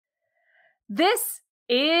This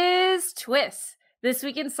is TWIS, This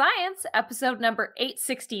Week in Science, episode number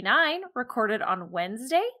 869, recorded on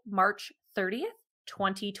Wednesday, March 30th,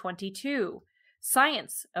 2022.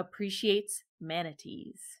 Science appreciates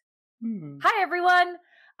manatees. Hi, everyone.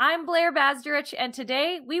 I'm Blair Bazderich, and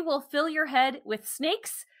today we will fill your head with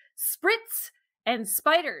snakes, spritz, and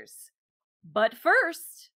spiders. But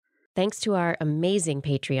first... Thanks to our amazing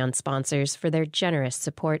Patreon sponsors for their generous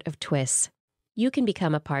support of TWIS. You can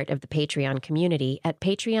become a part of the Patreon community at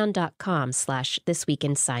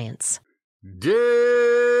patreon.com/thisweekinscience.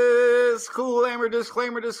 Disclaimer.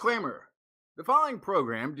 The following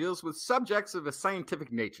program deals with subjects of a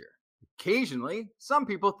scientific nature. Occasionally, some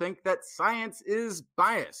people think that science is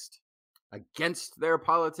biased against their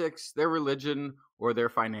politics, their religion, or their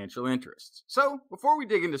financial interests. So, before we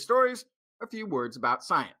dig into stories, a few words about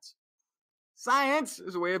science. Science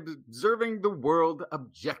is a way of observing the world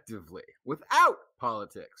objectively, without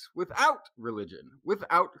politics, without religion,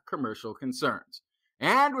 without commercial concerns,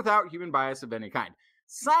 and without human bias of any kind.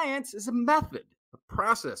 Science is a method, a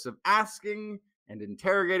process of asking and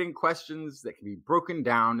interrogating questions that can be broken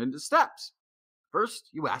down into steps. First,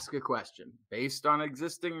 you ask a question based on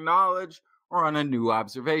existing knowledge or on a new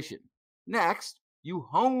observation. Next, you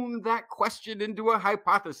hone that question into a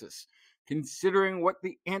hypothesis, considering what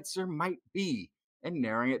the answer might be and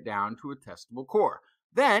narrowing it down to a testable core.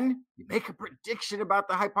 Then, you make a prediction about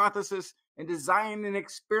the hypothesis and design an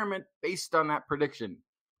experiment based on that prediction,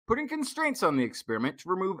 putting constraints on the experiment to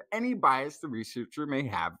remove any bias the researcher may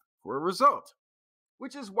have for a result.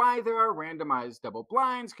 Which is why there are randomized double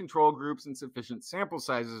blinds, control groups, and sufficient sample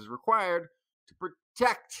sizes required to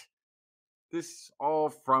protect this all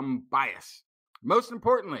from bias. Most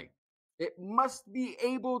importantly, it must be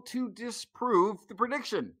able to disprove the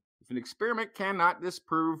prediction. If an experiment cannot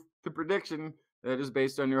disprove the prediction that is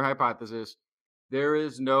based on your hypothesis, there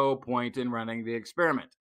is no point in running the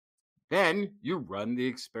experiment. Then you run the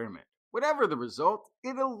experiment. Whatever the result,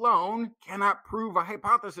 it alone cannot prove a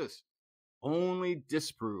hypothesis. Only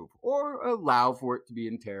disprove or allow for it to be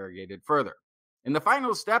interrogated further. And the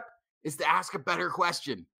final step is to ask a better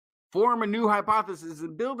question. Form a new hypothesis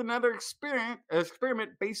and build another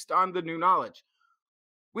experiment based on the new knowledge.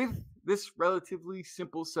 With this relatively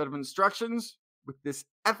simple set of instructions, with this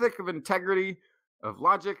ethic of integrity, of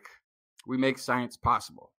logic, we make science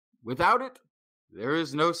possible. Without it, there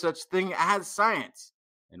is no such thing as science.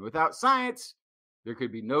 And without science, there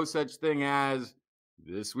could be no such thing as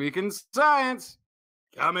This Week in Science.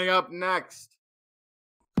 Coming up next.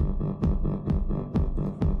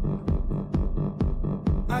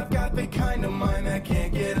 I've got the kind of mind that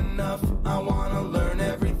can't get enough. I want to learn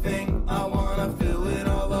everything. I want to fill it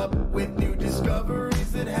all up with new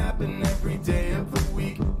discoveries that happen every day of the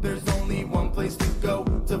week. There's only one place to go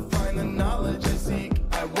to find the knowledge I seek.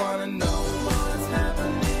 I want to know what's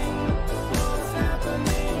happening. What's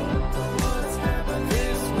happening? What's happening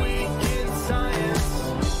this week in science?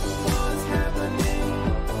 What's happening?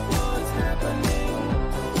 What's happening?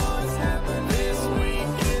 What's happening this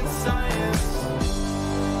week in science?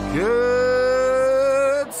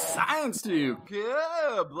 Good science to you.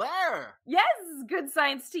 Good, Blair. Yes, good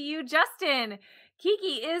science to you, Justin.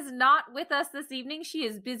 Kiki is not with us this evening. She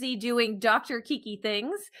is busy doing Dr. Kiki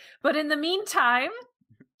things. But in the meantime,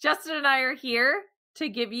 Justin and I are here to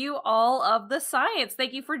give you all of the science.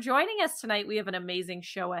 Thank you for joining us tonight. We have an amazing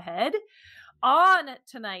show ahead. On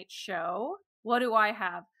tonight's show, what do I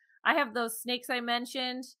have? I have those snakes I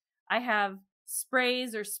mentioned. I have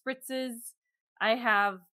sprays or spritzes. I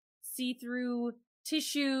have see-through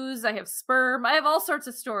tissues. I have sperm. I have all sorts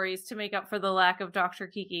of stories to make up for the lack of Dr.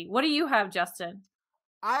 Kiki. What do you have, Justin?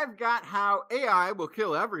 I've got how AI will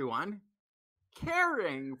kill everyone,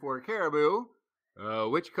 caring for Caribou,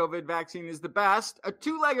 which COVID vaccine is the best, a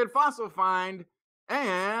two-legged fossil find,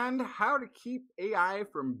 and how to keep AI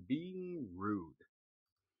from being rude.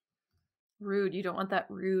 Rude. You don't want that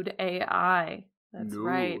rude AI. That's No,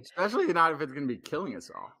 right. especially not if it's going to be killing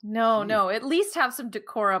us all. No. At least have some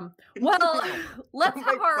decorum. Well, let's Don't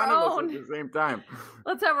have make our fun of us own. at the same time.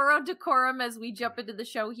 Let's have our own decorum as we jump into the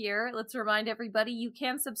show here. Let's remind everybody you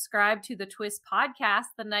can subscribe to the TWIS podcast,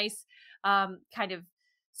 the nice kind of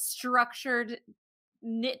structured,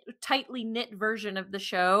 tightly knit version of the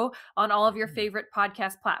show on all of your favorite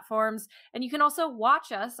podcast platforms. And you can also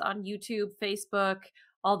watch us on YouTube, Facebook,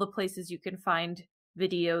 all the places you can find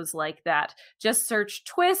videos like that. Just search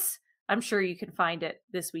TWIS. I'm sure you can find it.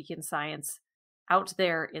 This Week in Science out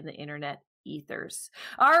there in the internet ethers.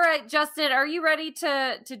 All right, Justin, are you ready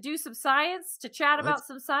to do some science, to chat about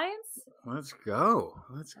some science? Let's go.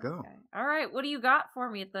 Okay. All right, what do you got for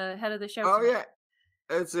me at the head of the show Oh, tonight? yeah.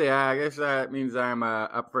 Let's see. I guess that means I'm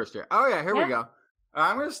up first here. Oh yeah, here we go.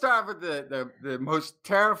 I'm going to start with the most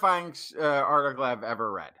terrifying article I've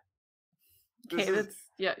ever read. Okay,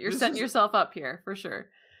 you're setting yourself up here for sure.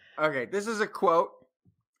 Okay, this is a quote.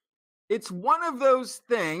 It's one of those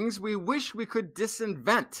things we wish we could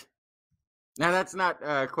disinvent. Now, that's not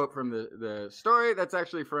a quote from the story. That's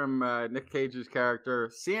actually from Nick Cage's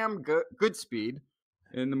character, Sam Goodspeed,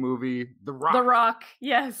 in the movie The Rock. The Rock,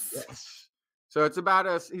 yes. So it's about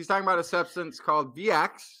he's talking about a substance called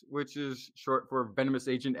VX, which is short for venomous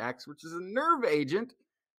agent X, which is a nerve agent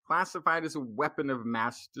classified as a weapon of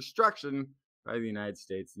mass destruction by the United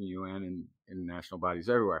States and the UN and international bodies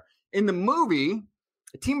everywhere. In the movie,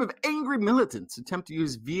 a team of angry militants attempt to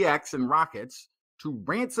use VX and rockets to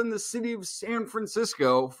ransom the city of San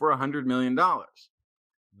Francisco for $100 million.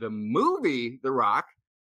 The movie, The Rock,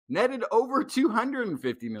 netted over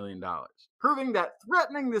 $250 million, proving that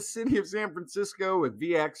threatening the city of San Francisco with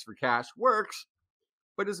VX for cash works,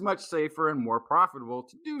 but is much safer and more profitable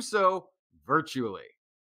to do so virtually.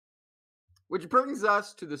 Which brings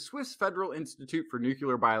us to the Swiss Federal Institute for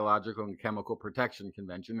Nuclear, Biological, and Chemical Protection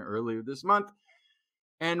Convention earlier this month,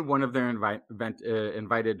 and one of their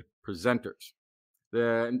invited presenters.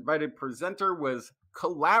 The invited presenter was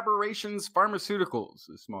Collaborations Pharmaceuticals,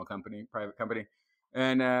 a small company, private company.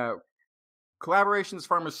 And Collaborations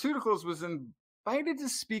Pharmaceuticals was invited to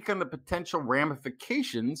speak on the potential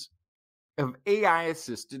ramifications of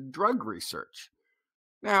AI-assisted drug research.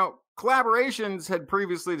 Now, Collaborations had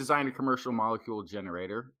previously designed a commercial molecule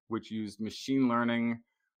generator, which used machine learning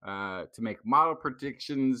to make model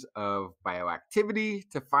predictions of bioactivity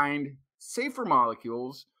to find safer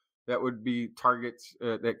molecules that would be targets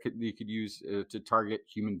that they could use to target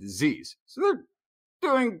human disease. So they're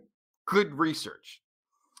doing good research.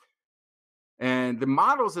 And the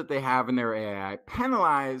models that they have in their AI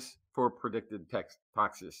penalize for predicted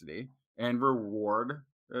toxicity and reward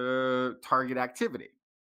target activity.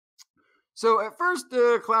 So at first,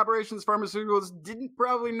 Collaborations Pharmaceuticals didn't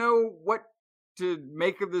probably know what to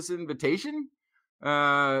make of this invitation.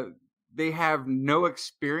 They have no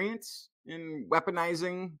experience in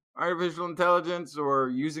weaponizing artificial intelligence or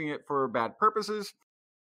using it for bad purposes.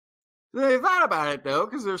 They thought about it, though,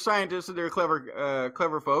 because they're scientists and they're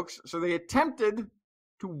clever folks. So they attempted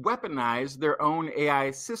to weaponize their own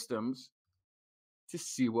AI systems to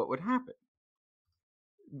see what would happen.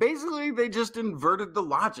 Basically, they just inverted the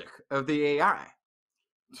logic of the AI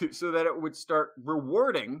so that it would start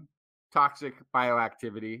rewarding toxic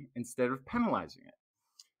bioactivity instead of penalizing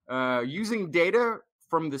it. Using data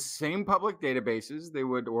from the same public databases they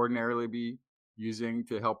would ordinarily be using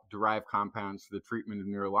to help derive compounds for the treatment of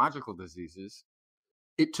neurological diseases,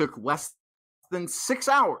 it took less than 6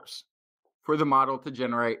 hours for the model to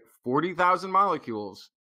generate 40,000 molecules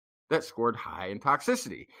that scored high in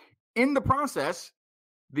toxicity. In the process,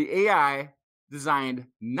 the AI designed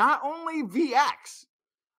not only VX,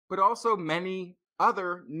 but also many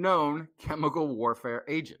other known chemical warfare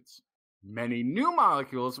agents. Many new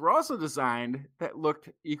molecules were also designed that looked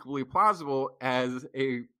equally plausible as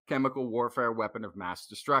a chemical warfare weapon of mass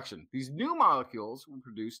destruction. These new molecules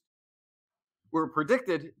were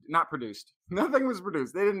predicted, not produced. Nothing was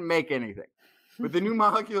produced. They didn't make anything. But the new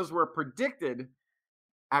molecules were predicted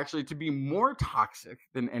actually to be more toxic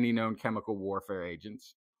than any known chemical warfare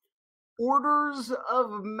agents. Orders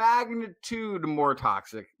of magnitude more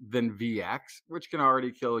toxic than VX, which can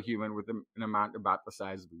already kill a human with an amount about the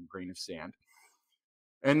size of a grain of sand.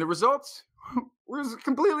 And the results were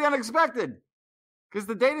completely unexpected, because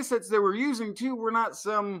the data sets they were using, too, were not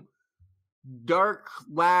some dark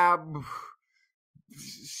lab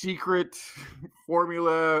secret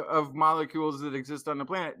formula of molecules that exist on the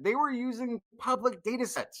planet. They were using public data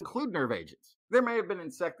sets, include nerve agents. There may have been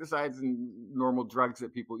insecticides and normal drugs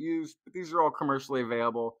that people use, but these are all commercially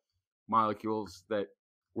available molecules that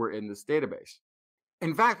were in this database.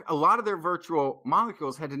 In fact, a lot of their virtual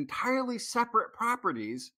molecules had entirely separate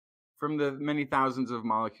properties from the many thousands of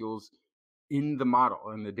molecules in the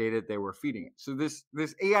model and the data they were feeding it. So this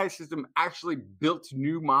AI system actually built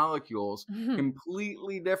new molecules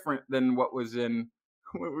completely different than what was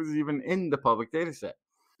even in the public data set.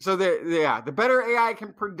 So the better AI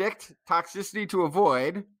can predict toxicity to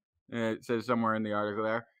avoid, it says somewhere in the article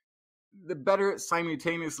there, the better it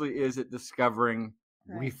simultaneously is at discovering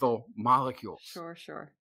lethal molecules.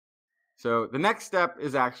 Sure. So the next step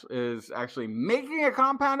is actually making a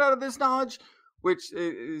compound out of this knowledge, which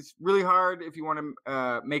is really hard if you want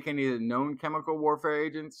to make any of the known chemical warfare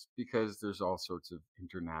agents, because there's all sorts of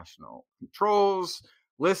international controls,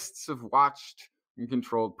 lists of watched and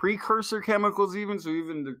controlled precursor chemicals even. So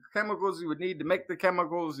even the chemicals you would need to make the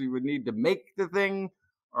chemicals, you would need to make the thing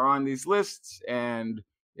are on these lists, and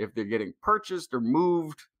if they're getting purchased or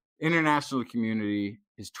moved, international community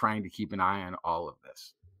is trying to keep an eye on all of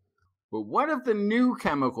this. But what if the new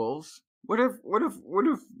chemicals, what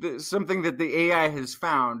if something that the AI has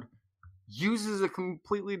found uses a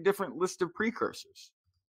completely different list of precursors?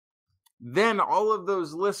 Then all of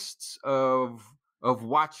those lists of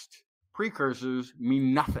watched precursors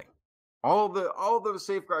mean nothing. All those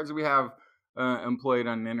safeguards we have employed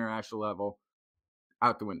on an international level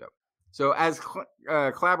out the window. So as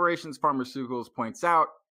Collaborations Pharmaceuticals points out,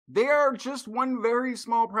 they are just one very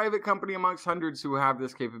small private company amongst hundreds who have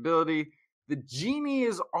this capability. The genie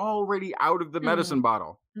is already out of the medicine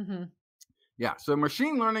bottle. Mm-hmm. Yeah, so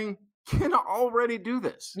machine learning can already do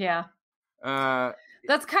this. Yeah.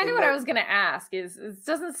 That's kind of what I was going to ask, is it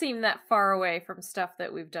doesn't seem that far away from stuff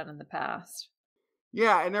that we've done in the past.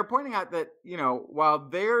 Yeah, and they're pointing out that, while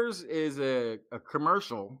theirs is a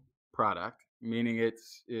commercial product, meaning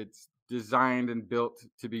it's designed and built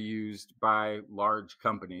to be used by large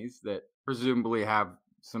companies that presumably have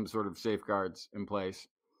some sort of safeguards in place,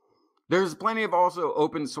 there's plenty of also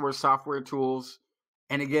open source software tools.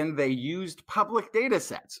 And again, they used public data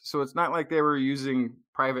sets. So it's not like they were using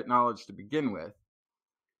private knowledge to begin with.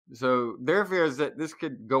 So their fear is that this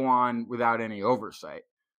could go on without any oversight.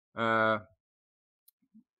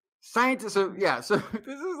 Scientists, so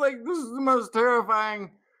this is the most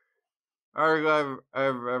terrifying article I've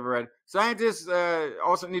ever read. Scientists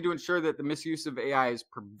also need to ensure that the misuse of AI is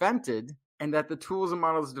prevented and that the tools and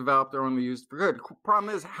models developed are only used for good.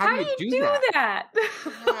 Problem is, how do you do that?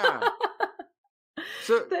 Yeah.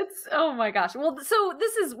 So that's, oh my gosh. Well, so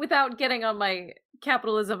this is without getting on my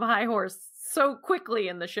capitalism high horse so quickly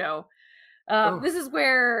in the show. This is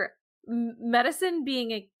where medicine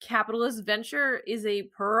being a capitalist venture is a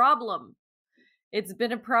problem. It's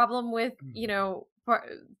been a problem with,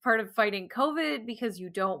 part of fighting COVID, because you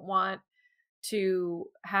don't want to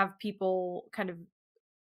have people kind of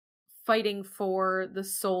fighting for the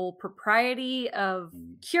sole propriety of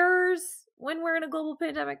cures when we're in a global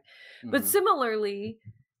pandemic. But similarly,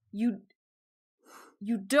 you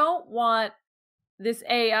don't want this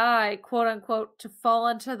AI, quote unquote, to fall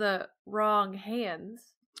into the wrong hands.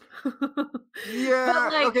 Yeah,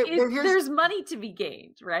 but there's money to be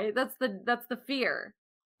gained, right? That's the fear.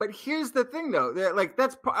 But here's the thing, though.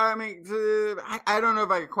 I don't know if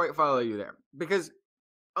I quite follow you there, because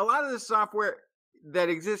a lot of the software that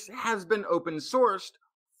exists has been open sourced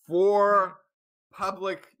for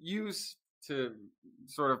public use to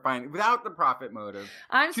sort of find, without the profit motive.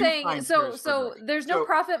 I'm saying so there's no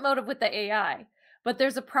profit motive with the AI, but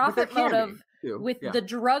there's a profit motive with the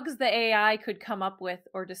drugs the AI could come up with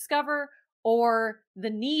or discover, or the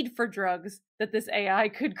need for drugs that this AI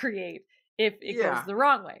could create if it goes the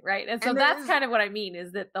wrong way, right? And so that's kind of what I mean,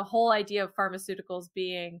 is that the whole idea of pharmaceuticals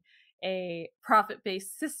being a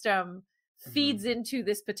profit-based system feeds into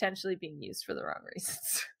this potentially being used for the wrong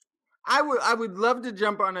reasons. I would love to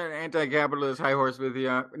jump on an anti-capitalist high horse with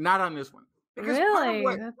you, not on this one. Because really?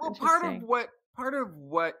 part of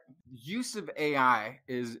what use of AI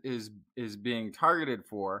is being targeted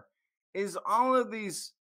for is all of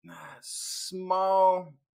these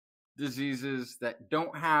small diseases that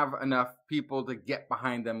don't have enough people to get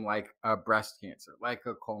behind them, like a breast cancer, like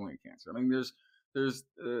a colon cancer. I mean, there's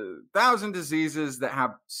 1,000 diseases that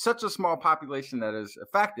have such a small population that is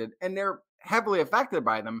affected, and they're heavily affected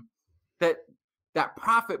by them, that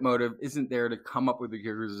profit motive isn't there to come up with the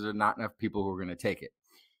cures. There's not enough people who are going to take it.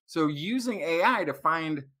 So using AI to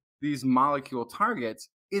find these molecule targets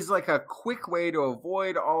is like a quick way to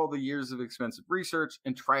avoid all the years of expensive research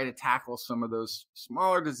and try to tackle some of those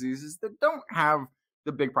smaller diseases that don't have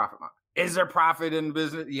the big profit motive. Is there profit in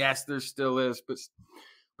business? Yes, there still is. But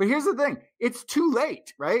here's the thing. It's too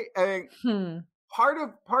late, right? I mean, part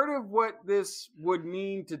of what this would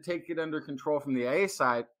mean to take it under control from the AI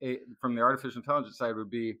side, from the artificial intelligence side, would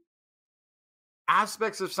be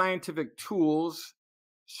aspects of scientific tools,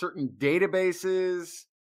 certain databases,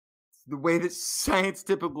 the way that science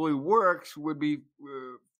typically works would be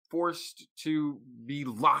forced to be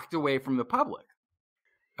locked away from the public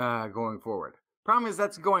going forward. Problem is,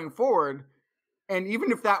 that's going forward. And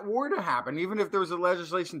even if that were to happen, even if there was a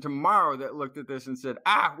legislation tomorrow that looked at this and said,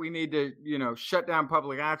 we need to, shut down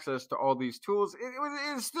public access to all these tools,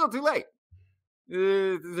 it's still too late.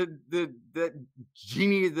 The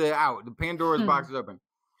genie is out. The Pandora's box is open.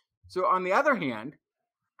 So on the other hand,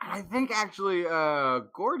 I think actually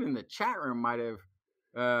Gordon in the chat room might have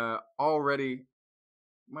already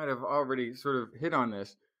sort of hit on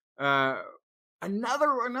this.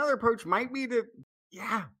 Another approach might be to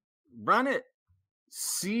run it.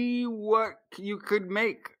 See what you could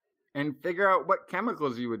make. and figure out what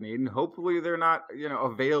chemicals you would need. And hopefully they're not,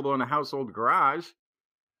 available in a household garage.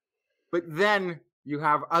 But then you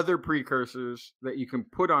have other precursors that you can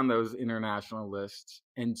put on those international lists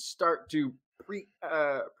and start to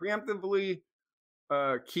preemptively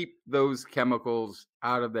keep those chemicals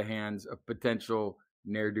out of the hands of potential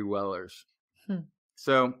ne'er-do-wellers.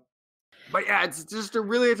 So, but yeah, it's just a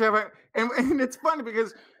really tough, and it's funny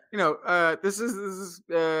because this is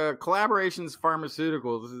Collaborations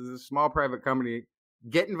Pharmaceuticals. This is a small private company.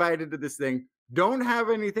 Get invited to this thing, don't have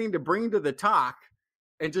anything to bring to the talk,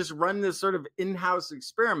 and just run this sort of in-house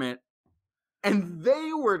experiment. And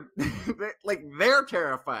they were they're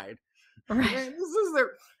terrified. Right. And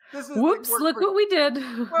this is whoops, look what we did.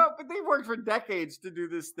 Well, but they've worked for decades to do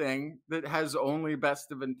this thing that has only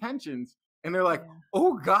best of intentions. And they're like,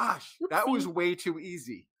 oh gosh, that was way too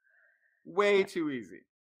easy. Way too easy.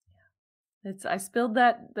 I spilled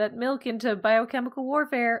that milk into biochemical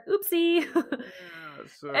warfare. Oopsie.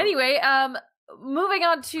 Anyway, moving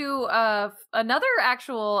on to another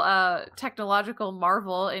actual technological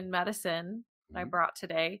marvel in medicine I brought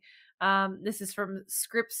today. This is from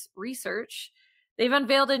Scripps Research. They've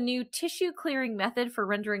unveiled a new tissue clearing method for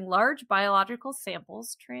rendering large biological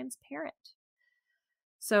samples transparent.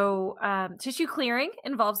 So tissue clearing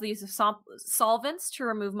involves the use of solvents to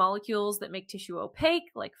remove molecules that make tissue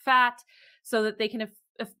opaque, like fat, so that they can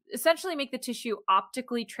essentially make the tissue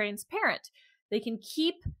optically transparent. They can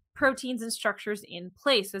keep proteins and structures in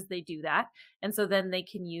place as they do that. And so then they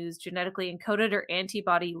can use genetically encoded or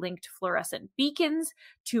antibody-linked fluorescent beacons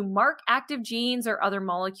to mark active genes or other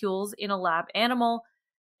molecules in a lab animal.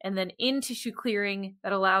 And then in tissue clearing,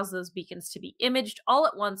 that allows those beacons to be imaged all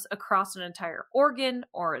at once across an entire organ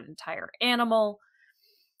or an entire animal.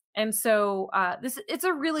 And so it's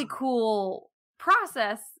a really cool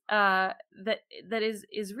process that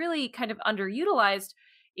is really kind of underutilized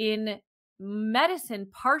in medicine,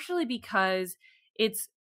 partially because it's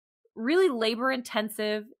really labor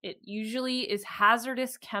intensive. It usually is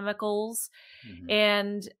hazardous chemicals,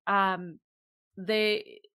 and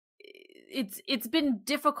it's been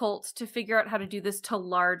difficult to figure out how to do this to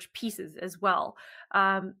large pieces as well.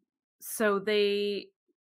 So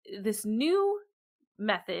this new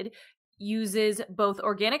method uses both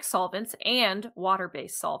organic solvents and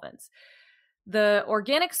water-based solvents. The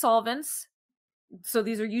organic solvents, so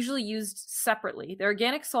these are usually used separately. The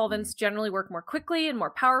organic solvents generally work more quickly and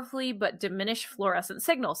more powerfully, but diminish fluorescent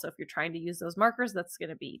signals. So if you're trying to use those markers, that's going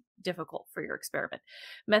to be difficult for your experiment.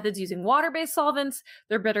 Methods using water-based solvents,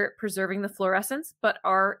 they're better at preserving the fluorescence, but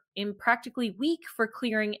are impractically weak for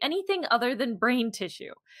clearing anything other than brain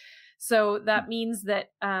tissue. So that means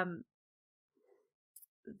that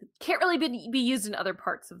can't really be used in other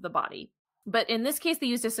parts of the body. But in this case, they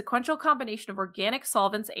used a sequential combination of organic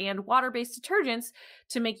solvents and water-based detergents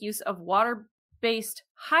to make use of water-based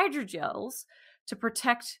hydrogels to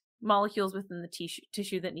protect molecules within the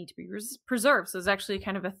tissue that need to be preserved. So it's actually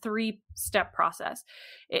kind of a 3-step process.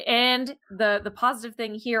 And the positive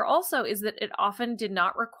thing here also is that it often did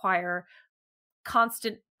not require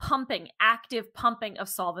constant pumping, active pumping of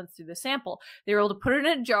solvents through the sample. They were able to put it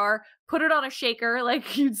in a jar, put it on a shaker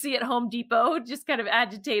like you'd see at Home Depot, just kind of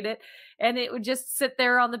agitate it, and it would just sit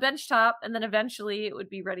there on the bench top, and then eventually it would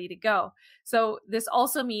be ready to go. So this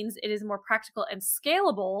also means it is more practical and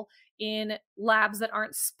scalable in labs that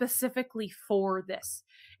aren't specifically for this.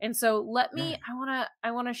 And so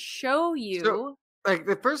I want to show you. So, like,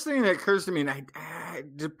 the first thing that occurs to me, and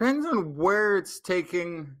it depends on where it's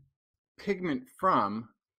taking pigment from.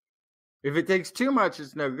 If it takes too much,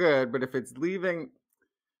 it's no good. But if it's leaving,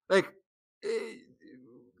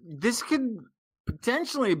 this could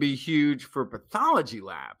potentially be huge for pathology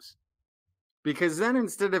labs, because then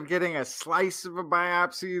instead of getting a slice of a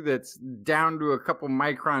biopsy that's down to a couple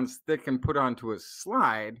microns thick and put onto a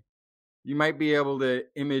slide, you might be able to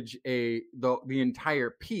image the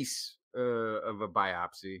entire piece of a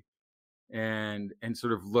biopsy and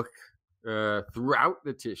sort of look throughout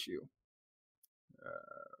the tissue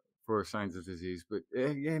for signs of disease. But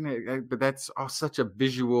again, but that's all such a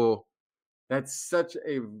visual. That's such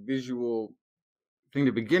a visual thing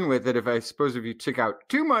to begin with, that if you took out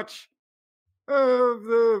too much of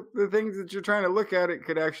the things that you're trying to look at, it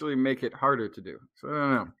could actually make it harder to do. So I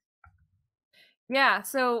don't know. Yeah,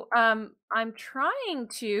 so I'm trying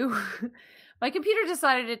to my computer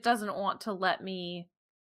decided it doesn't want to let me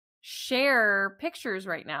share pictures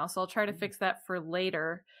right now, so I'll try to fix that for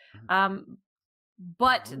later.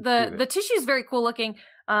 But the tissue is very cool looking.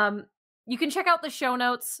 You can check out the show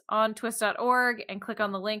notes on TWIS.org and click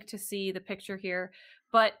on the link to see the picture here.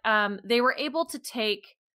 But they were able to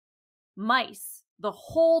take mice the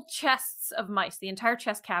whole chests of mice, the entire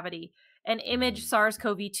chest cavity, and image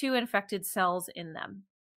SARS-CoV-2 infected cells in them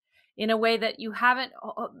in a way that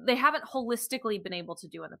they haven't holistically been able to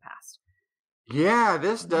do in the past. Yeah,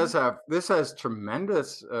 this has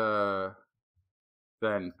tremendous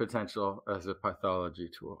then potential as a pathology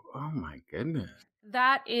tool. Oh my goodness.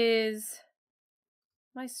 That is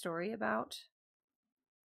my story about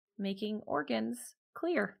making organs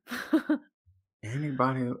clear.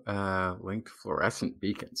 Antibody linked fluorescent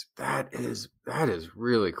beacons. That is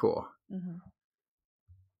really cool.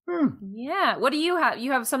 Yeah. What do you have?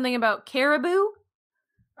 You have something about caribou?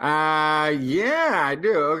 Yeah, I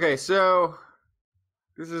do. Okay, so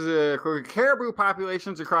this is caribou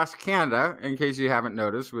populations across Canada, in case you haven't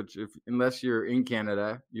noticed, which unless you're in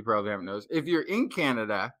Canada, you probably haven't noticed. If you're in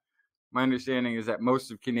Canada, my understanding is that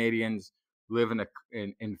most of Canadians live in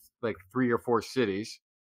like 3 or 4 cities,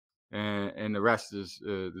 and the rest is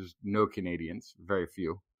there's no Canadians, very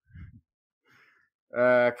few.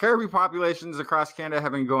 Caribou populations across Canada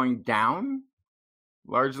have been going down,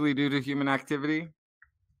 largely due to human activity.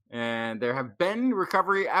 And there have been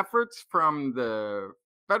recovery efforts from the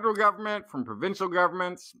federal government, from provincial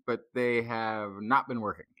governments, but they have not been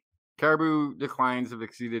working. Caribou declines have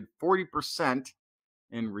exceeded 40%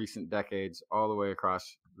 in recent decades, all the way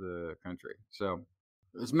across the country. So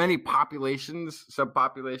there's many populations,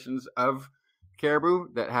 subpopulations of caribou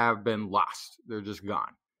that have been lost. They're just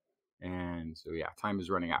gone. And so, yeah, time is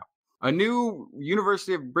running out. A new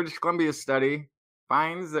University of British Columbia study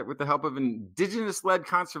finds that with the help of indigenous-led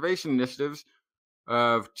conservation initiatives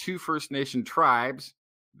of 2 First Nation tribes,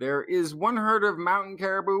 there is 1 herd of mountain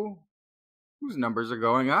caribou whose numbers are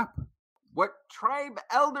going up. What tribe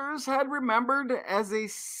elders had remembered as a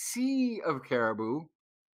sea of caribou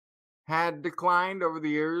had declined over the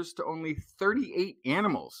years to only 38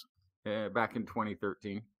 animals back in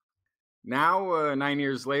 2013. Now, 9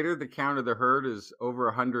 years later, the count of the herd is over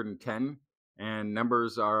 110, and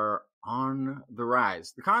numbers are on the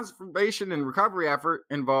rise. The conservation and recovery effort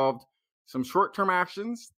involved some short-term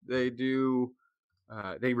actions. They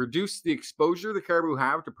reduce the exposure the caribou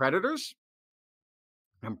have to predators.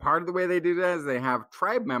 And part of the way they do that is they have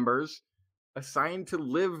tribe members assigned to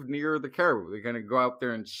live near the caribou. They're going to go out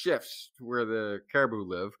there in shifts to where the caribou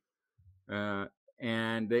live.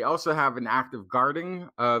 And they also have an active guarding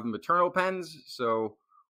of maternal pens. So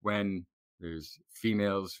when there's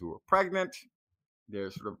females who are pregnant,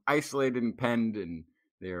 they're sort of isolated and penned, and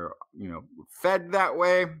they're, fed that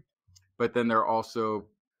way. But then they're also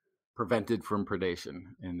prevented from predation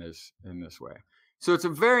in this way. So it's a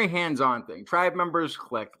very hands-on thing. Tribe members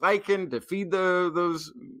collect lichen to feed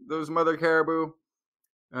those mother caribou.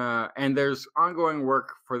 And there's ongoing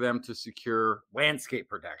work for them to secure landscape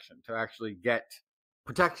protection, to actually get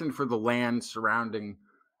protection for the land surrounding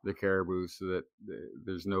the caribou so that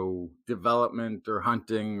there's no development or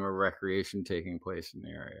hunting or recreation taking place in the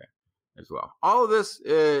area as well. All of this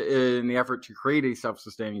in the effort to create a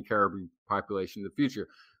self-sustaining caribou population in the future.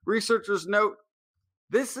 Researchers note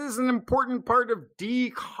this is an important part of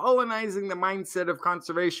decolonizing the mindset of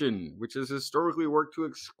conservation, which has historically worked to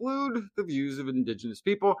exclude the views of indigenous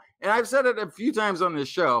people. And I've said it a few times on this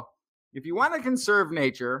show. If you want to conserve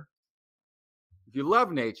nature, if you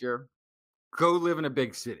love nature, go live in a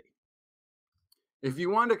big city. If you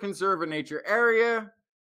want to conserve a nature area,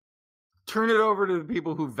 turn it over to the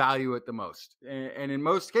people who value it the most. And in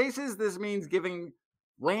most cases, this means giving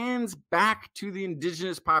lands back to the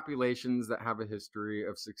indigenous populations that have a history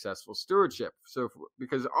of successful stewardship. So,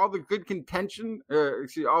 because all the good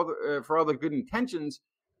for all the good intentions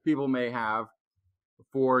people may have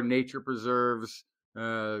for nature preserves,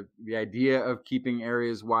 the idea of keeping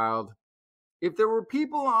areas wild, if there were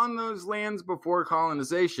people on those lands before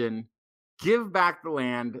colonization, give back the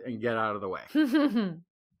land and get out of the way.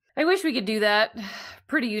 I wish we could do that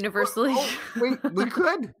pretty universally. We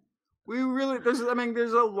could. We really, there's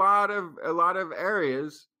a lot of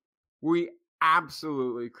areas we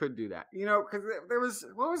absolutely could do that. Because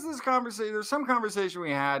what was this conversation? There's some conversation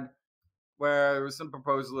we had where there was some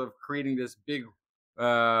proposal of creating this big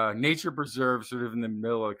nature preserve sort of in the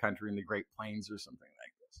middle of the country in the Great Plains or something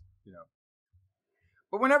like this,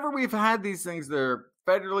 But whenever we've had these things that are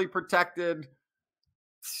federally protected,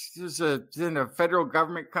 then a federal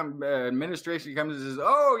government administration comes and says,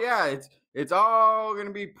 "Oh yeah, it's all going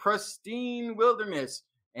to be pristine wilderness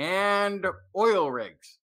and oil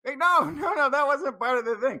rigs." Hey, no, that wasn't part of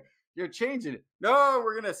the thing. You're changing it. No,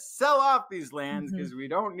 we're going to sell off these lands because we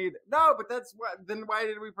don't need it. No, but then why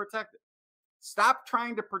did we protect it? Stop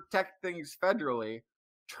trying to protect things federally.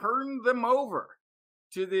 Turn them over.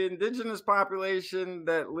 to the indigenous population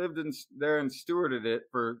that lived there and stewarded it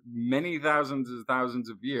for many thousands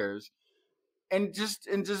of years, and just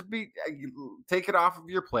take it off of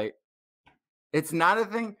your plate. It's not a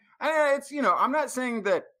thing. It's, I'm not saying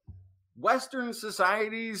that Western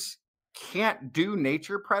societies can't do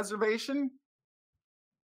nature preservation,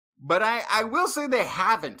 but I will say they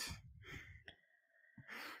haven't.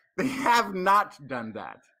 They have not done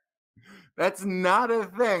that. That's not a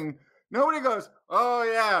thing. Nobody goes, oh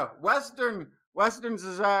yeah, Western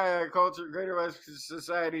society, culture, greater Western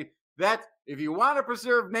society, that if you want to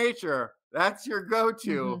preserve nature, that's your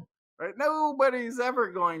go-to. Right? Nobody's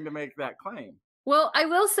ever going to make that claim. Well, I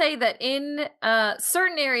will say that in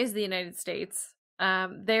certain areas of the United States,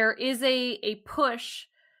 there is a push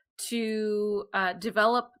to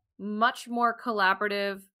develop much more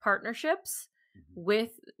collaborative partnerships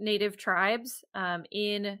with native tribes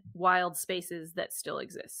in wild spaces that still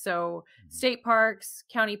exist. So state parks,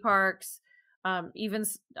 county parks, even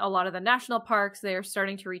a lot of the national parks, they are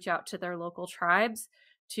starting to reach out to their local tribes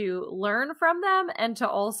to learn from them and to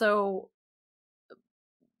also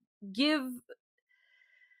give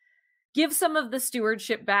some of the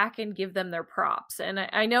stewardship back and give them their props. And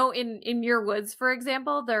I know in your woods, for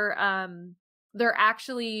example, they're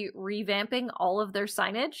actually revamping all of their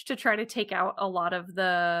signage to try to take out a lot of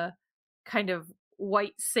the kind of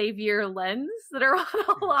white savior lens that are on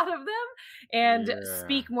a lot of them and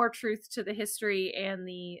speak more truth to the history and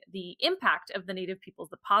the impact of the native peoples,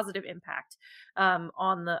 the positive impact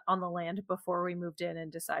on the land before we moved in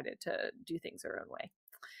and decided to do things our own way.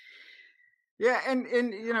 Yeah, and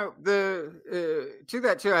to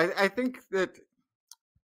that too, I think that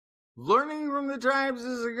learning from the tribes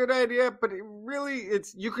is a good idea, but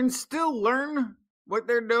you can still learn what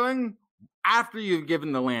they're doing after you've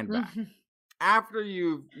given the land back, after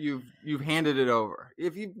you've handed it over.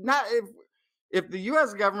 If the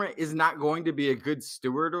U.S. government is not going to be a good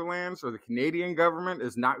steward of lands, or the Canadian government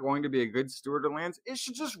is not going to be a good steward of lands, it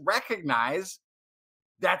should just recognize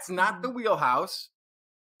that's not the wheelhouse.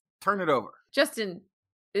 Turn it over. Justin,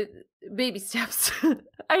 baby steps.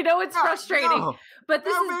 I know it's frustrating, but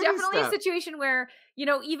this is definitely a situation where,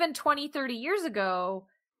 even 20, 30 years ago,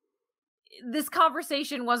 this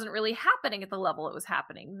conversation wasn't really happening at the level it was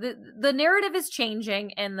happening. The narrative is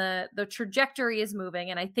changing and the trajectory is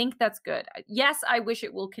moving, and I think that's good. Yes, I wish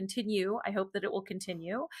it will continue. I hope that it will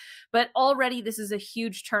continue. But already this is a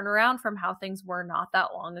huge turnaround from how things were not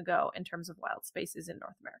that long ago in terms of wild spaces in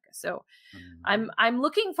North America. So I'm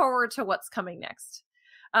looking forward to what's coming next.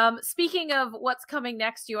 Speaking of what's coming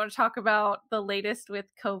next, do you want to talk about the latest with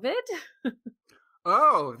COVID?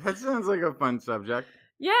 Oh, that sounds like a fun subject.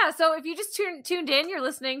 Yeah, so if you just tuned in, you're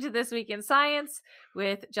listening to This Week in Science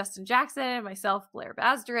with Justin Jackson and myself, Blair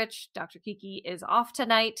Bazdarich. Dr. Kiki is off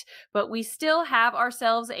tonight, but we still have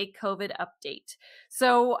ourselves a COVID update.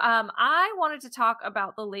 So I wanted to talk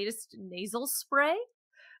about the latest nasal spray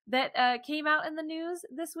that came out in the news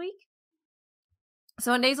this week.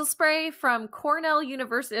 So a nasal spray from Cornell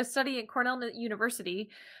University, a study at Cornell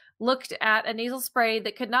University, looked at a nasal spray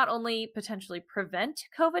that could not only potentially prevent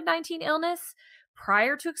COVID-19 illness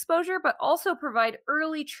prior to exposure, but also provide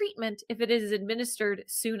early treatment if it is administered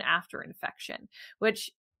soon after infection,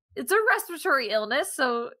 which it's a respiratory illness,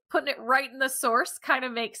 so putting it right in the source kind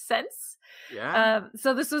of makes sense. Yeah.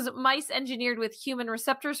 So this was mice engineered with human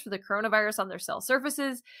receptors for the coronavirus on their cell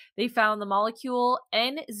surfaces. They found the molecule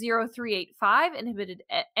N0385 inhibited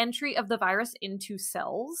entry of the virus into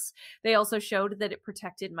cells. They also showed that it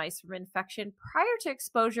protected mice from infection prior to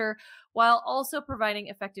exposure, while also providing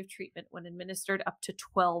effective treatment when administered up to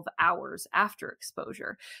 12 hours after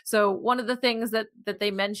exposure. So one of the things that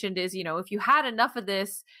they mentioned is, if you had enough of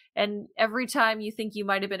this and every time you think you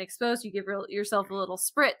might have been exposed, you give yourself a little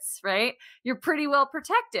spritz, right? You're pretty well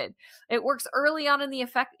protected. It works early on in the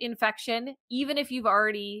infection. Even if you've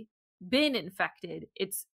already been infected,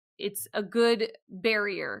 it's a good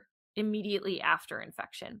barrier immediately after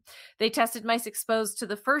infection. They tested mice exposed to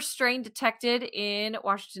the first strain detected in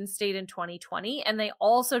Washington State in 2020, and they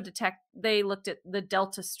also looked at the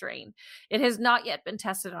Delta strain. It has not yet been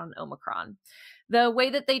tested on Omicron. The way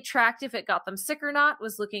that they tracked if it got them sick or not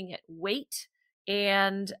was looking at weight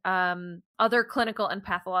and other clinical and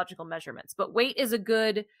pathological measurements. But weight is a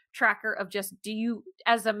good tracker of just, do you,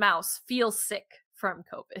 as a mouse, feel sick from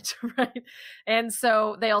COVID, right? And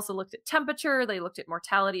so they also looked at temperature, they looked at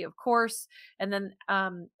mortality, of course, and then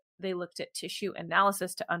they looked at tissue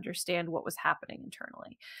analysis to understand what was happening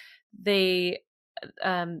internally. They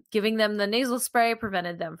giving them the nasal spray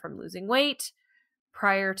prevented them from losing weight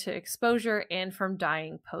prior to exposure and from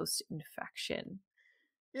dying post-infection.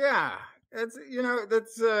 Yeah, that's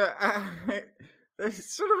there's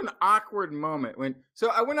sort of an awkward moment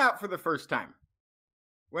so I went out for the first time.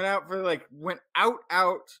 Went out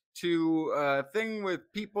to a thing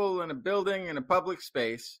with people in a building in a public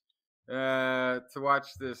space to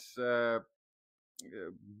watch this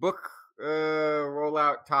book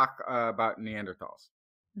rollout talk about Neanderthals.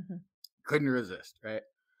 Mm-hmm. Couldn't resist, right?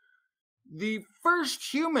 The first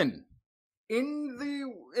human in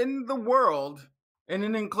the world in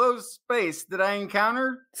an enclosed space that I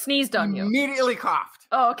encountered sneezed on you. Immediately coughed.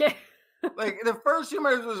 Oh, okay. Like the first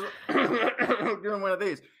human was doing one of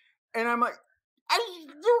these, and I'm like,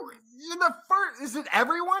 you're the first. Is it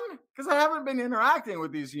everyone? Because I haven't been interacting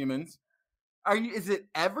with these humans. Is it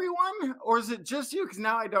everyone, or is it just you? Because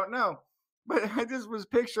now I don't know. But I just was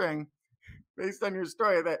picturing, based on your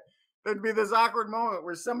story, that there'd be this awkward moment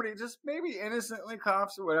where somebody just maybe innocently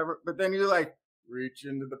coughs or whatever, but then you like reach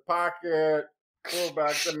into the pocket, pull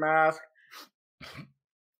back the mask.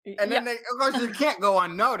 And then of course, it can't go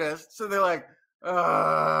unnoticed. So they're like,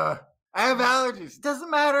 I have allergies. Doesn't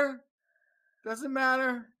matter.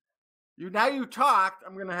 You talked.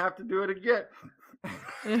 I'm going to have to do it again.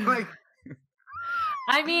 Like,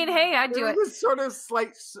 I mean, hey, I'd do it. This sort of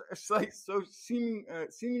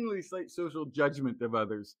seemingly slight social judgment of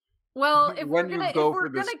others. Well, if we're gonna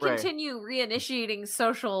continue reinitiating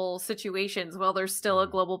social situations while there's still a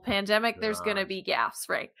global pandemic, there's gonna be gaffes,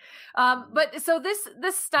 right? But so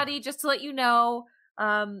this study, just to let you know,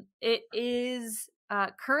 it is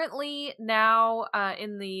currently now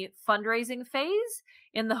in the fundraising phase,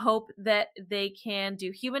 in the hope that they can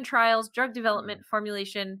do human trials, drug development,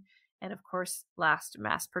 formulation, and of course, last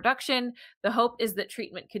mass production. The hope is that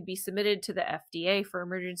treatment could be submitted to the FDA for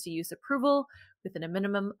emergency use approval within a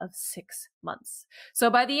minimum of 6 months. So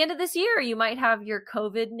by the end of this year, you might have your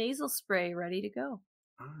COVID nasal spray ready to go.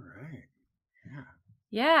 All right. Yeah.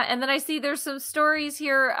 Yeah. And then I see there's some stories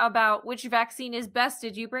here about which vaccine is best.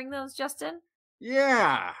 Did you bring those, Justin?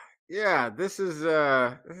 Yeah. This is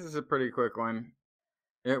a pretty quick one.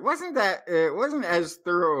 It wasn't as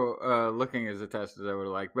thorough looking as a test as I would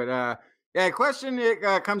have liked. But question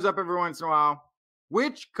comes up every once in a while.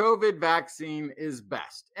 Which COVID vaccine is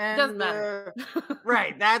best? And doesn't matter.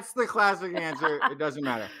 Right. That's the classic answer. It doesn't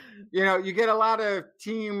matter. You get a lot of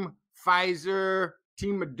Team Pfizer,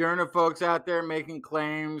 Team Moderna folks out there making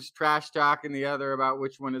claims, trash talking the other about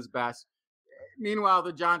which one is best. Meanwhile,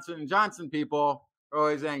 the Johnson & Johnson people are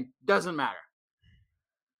always saying, doesn't matter.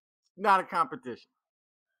 Not a competition.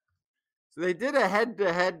 So they did a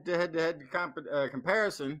head-to-head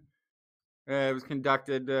comparison. It was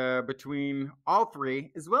conducted between all three,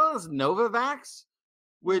 as well as Novavax,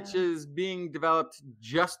 which is being developed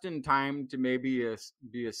just in time to maybe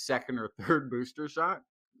be a second or third booster shot.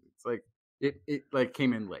 It's like it like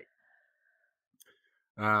came in late,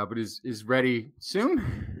 but is ready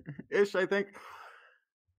soon-ish, I think.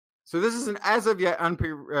 So this is an as of yet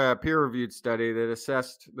peer-reviewed study that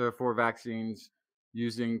assessed the 4 vaccines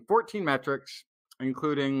using 14 metrics,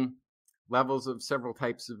 including levels of several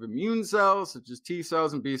types of immune cells, such as T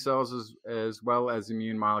cells and B cells, as well as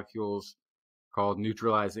immune molecules called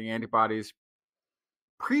neutralizing antibodies.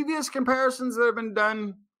 Previous comparisons that have been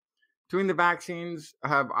done between the vaccines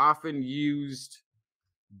have often used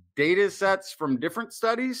data sets from different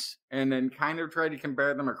studies and then kind of tried to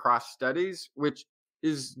compare them across studies, which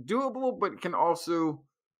is doable, but can also,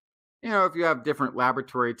 if you have different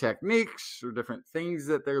laboratory techniques or different things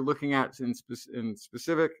that they're looking at in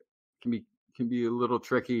specific, can be a little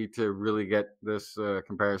tricky to really get this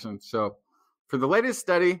comparison. So for the latest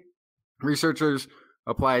study, researchers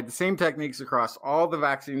applied the same techniques across all the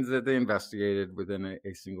vaccines that they investigated within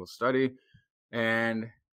a single study. And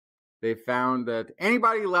they found that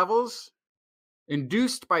antibody levels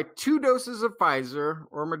induced by 2 doses of Pfizer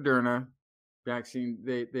or Moderna vaccine,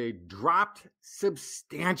 they dropped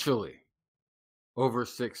substantially over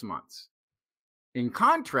 6 months. In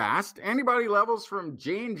contrast, antibody levels from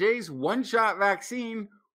J&J's one-shot vaccine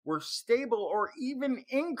were stable or even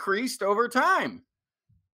increased over time.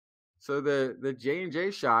 So the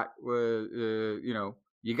J&J shot was,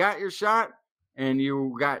 you got your shot and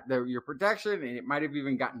you got your protection, and it might have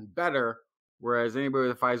even gotten better. Whereas anybody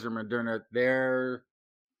with Pfizer and Moderna, their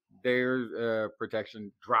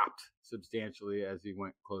protection dropped substantially as he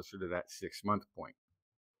went closer to that 6-month point.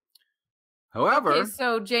 However, okay,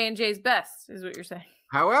 so J&J's best is what you're saying.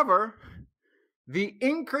 However, the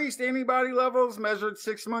increased antibody levels measured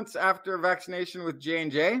 6 months after vaccination with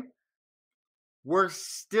J&J were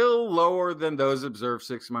still lower than those observed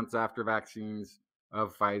 6 months after vaccines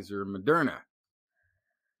of Pfizer and Moderna.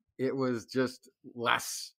 It was just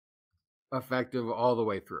less effective all the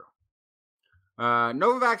way through.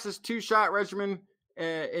 Novavax's 2-shot regimen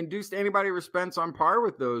induced antibody response on par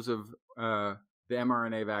with those of the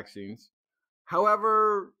mRNA vaccines.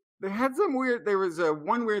 However, they had some weird. There was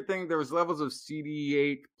one weird thing. There was levels of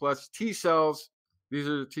CD8 plus T cells. These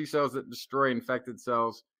are T cells that destroy infected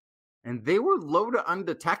cells, and they were low to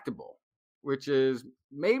undetectable, which is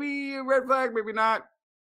maybe a red flag, maybe not.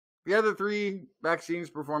 The other 3 vaccines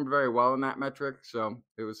performed very well in that metric, so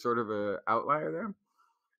it was sort of an outlier there.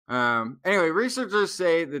 Anyway, researchers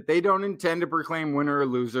say that they don't intend to proclaim winner or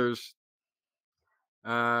losers.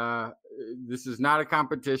 This is not a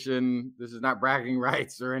competition. This is not bragging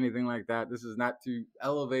rights or anything like that. This is not to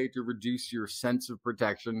elevate or reduce your sense of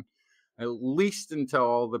protection, at least until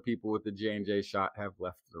all the people with the J&J shot have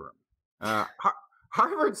left the room.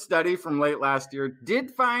 Harvard study from late last year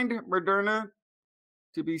did find Moderna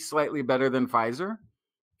to be slightly better than Pfizer.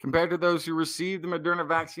 Compared to those who received the Moderna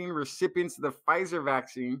vaccine, recipients of the Pfizer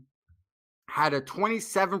vaccine had a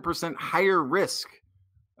 27% higher risk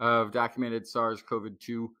of documented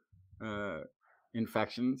SARS-CoV-2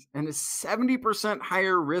 infections and a 70%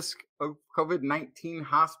 higher risk of COVID-19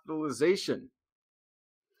 hospitalization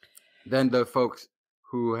than the folks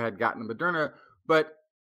who had gotten the Moderna. But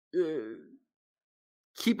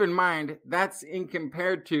keep in mind, that's in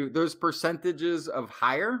compared to those percentages of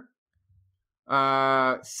higher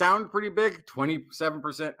sound pretty big.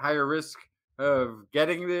 27% higher risk of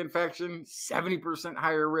getting the infection, 70%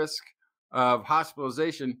 higher risk of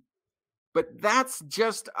hospitalization. But that's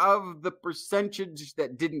just of the percentage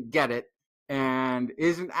that didn't get it and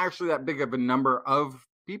isn't actually that big of a number of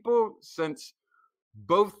people, since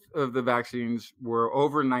both of the vaccines were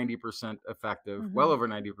over 90% effective, well over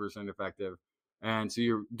 90% effective. And so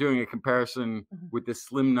you're doing a comparison with this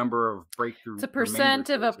slim number of breakthrough. It's a percent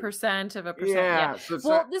of a percent of a percent. Yeah. So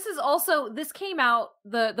well, this came out,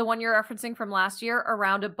 the one you're referencing from last year,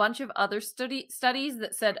 around a bunch of other studies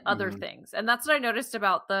that said other things. And that's what I noticed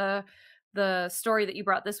about the story that you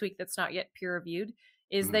brought this week that's not yet peer reviewed,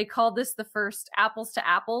 is they called this the first apples to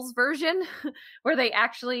apples version, where they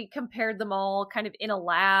actually compared them all kind of in a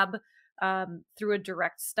lab through a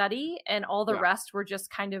direct study, and all the rest were just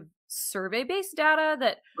kind of survey-based data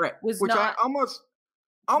that was which not. I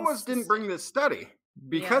almost didn't bring this study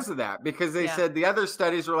because of that, because they said the other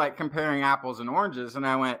studies were like comparing apples and oranges, and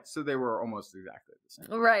I went, so they were almost exactly the same.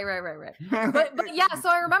 Right. but yeah, so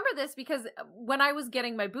I remember this because when I was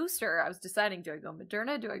getting my booster, I was deciding, do I go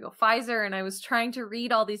Moderna, do I go Pfizer? And I was trying to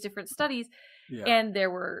read all these different studies, and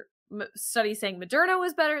there were studies saying Moderna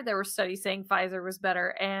was better. There were studies saying Pfizer was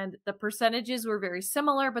better, and the percentages were very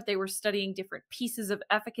similar, but they were studying different pieces of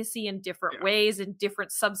efficacy in different ways in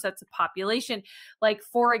different subsets of population. Like,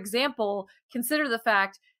 for example, consider the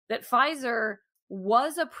fact that Pfizer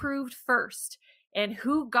was approved first, and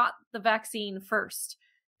who got the vaccine first?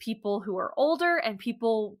 People who are older and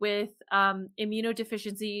people with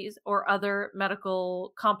immunodeficiencies or other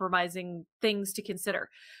medical compromising things to consider.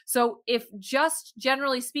 So if just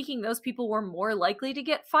generally speaking, those people were more likely to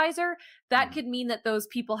get Pfizer, that could mean that those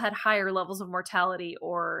people had higher levels of mortality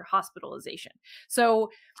or hospitalization. So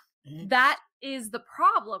that is the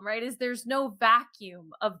problem, right? Is there's no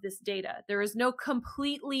vacuum of this data. There is no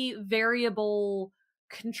completely variable,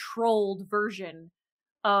 controlled version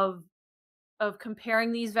of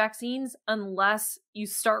comparing these vaccines unless you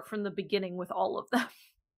start from the beginning with all of them.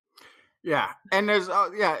 Yeah. And there's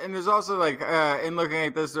also like, in looking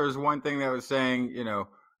at this, there's one thing that was saying,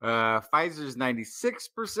 Pfizer's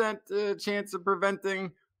 96% chance of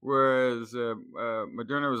preventing, whereas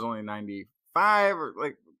Moderna was only 95 or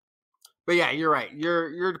like, but yeah, you're right.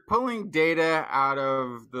 You're pulling data out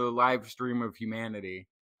of the live stream of humanity.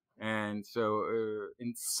 And so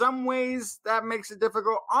in some ways that makes it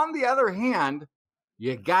difficult. On the other hand,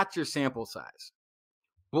 you got your sample size.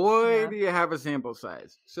 Boy, do you have a sample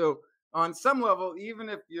size. So on some level, even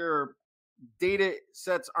if your data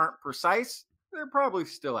sets aren't precise, they're probably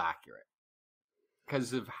still accurate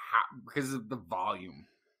because of the volume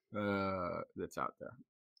that's out there.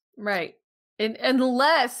 Right.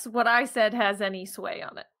 Unless what I said has any sway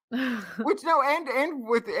on it. Which and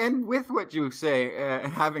with what you say,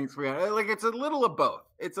 having sway on it, like it's a little of both.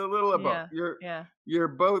 It's a little of both. You're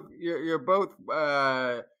both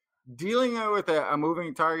dealing with a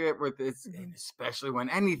moving target with this, especially when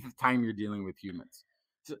any time you're dealing with humans.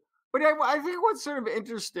 So, but I think what's sort of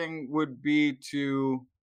interesting would be to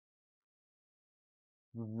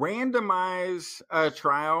randomize a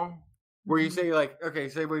trial where you say, like, okay,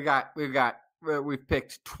 say we've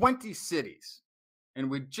picked 20 cities. And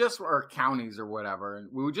or counties or whatever, and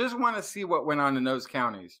we just want to see what went on in those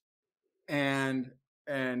counties, and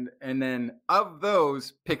then of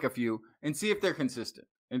those, pick a few and see if they're consistent.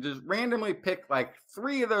 and just randomly pick like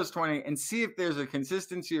 3 of those 20 and see if there's a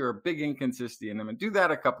consistency or a big inconsistency in them, and do that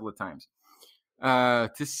a couple of times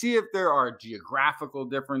to see if there are geographical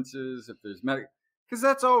differences, if there's because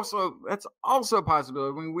that's also a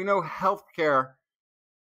possibility. I mean, we know healthcare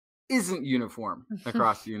isn't uniform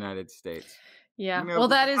across the United States. Yeah. You know, Well,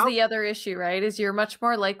 that is the other issue, right? Is you're much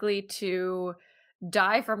more likely to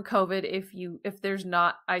die from COVID if there's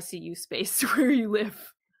not ICU space where you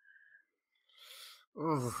live.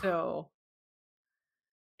 Oof. So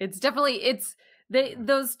it's definitely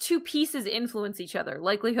those two pieces influence each other.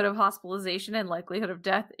 Likelihood of hospitalization and likelihood of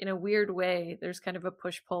death. In a weird way, there's kind of a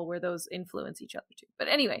push-pull where those influence each other too. But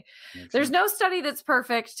anyway, there's no study that's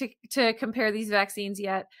perfect to compare these vaccines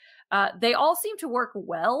yet. They all seem to work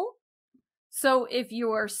well. So if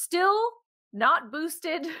you are still not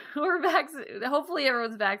boosted or vaccinated, hopefully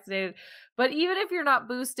everyone's vaccinated. But even if you're not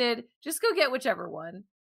boosted, just go get whichever one.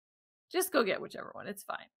 Just go get whichever one. It's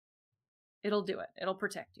fine. It'll do it. It'll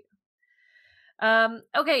protect you.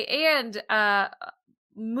 Okay, and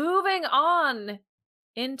moving on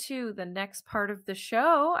into the next part of the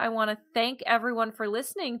show, I want to thank everyone for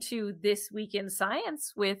listening to This Week in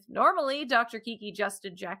Science with normally Dr. Kiki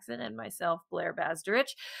Justin Jackson and myself, Blair Bazderich.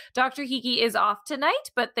 Dr. Kiki is off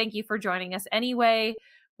tonight, but thank you for joining us anyway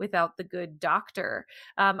without the good doctor.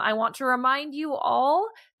 I want to remind you all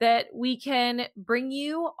that we can bring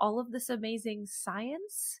you all of this amazing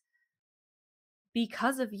science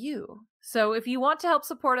because of you. So if you want to help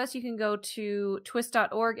support us, you can go to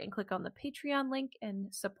TWIS.org and click on the Patreon link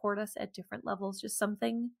and support us at different levels. Just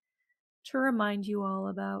something to remind you all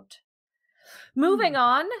about. Moving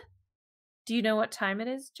on. Do you know what time it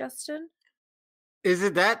is, Justin? Is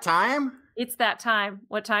it that time? It's that time.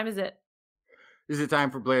 What time is it? Is it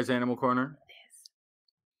time for Blair's Animal Corner?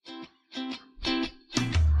 It is.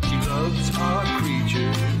 She loves our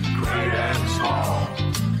creatures, great and small.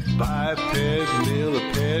 Biped,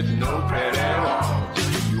 millipede, no pet at all.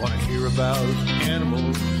 If you want to hear about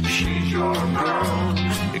animals, she's your girl.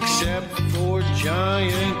 Except for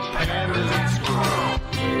giant pandas and squirrels.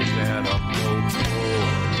 There's Animal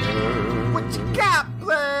Corner. What you got,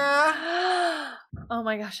 Blair? Oh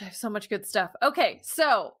my gosh, I have so much good stuff. Okay,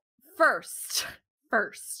 so first,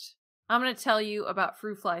 I'm going to tell you about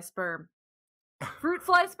fruit fly sperm. Fruit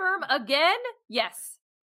fly sperm again? Yes.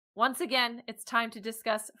 Once again, it's time to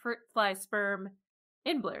discuss fruit fly sperm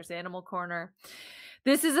in Blair's Animal Corner.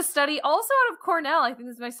 This is a study also out of Cornell. I think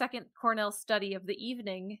this is my second Cornell study of the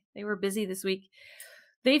evening. They were busy this week.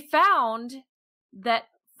 They found that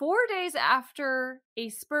 4 days after a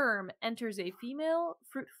sperm enters a female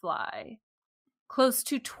fruit fly, close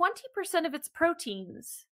to 20% of its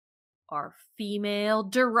proteins are female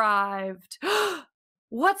derived.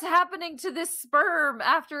 What's happening to this sperm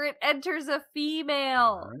after it enters a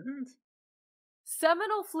female? What?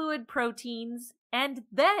 Seminal fluid proteins and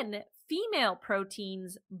then female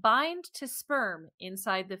proteins bind to sperm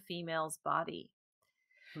inside the female's body.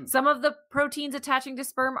 Some of the proteins attaching to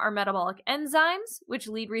sperm are metabolic enzymes, which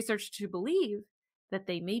lead research to believe that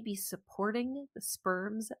they may be supporting the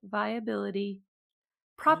sperm's viability,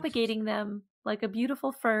 propagating them like a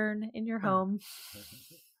beautiful fern in your home.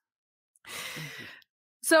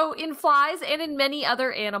 So in flies and in many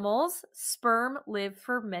other animals, sperm live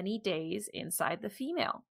for many days inside the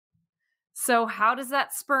female. So how does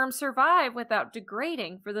that sperm survive without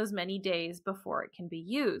degrading for those many days before it can be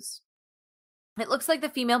used? It looks like the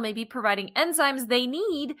female may be providing enzymes they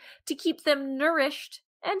need to keep them nourished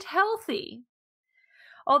and healthy.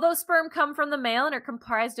 Although sperm come from the male and are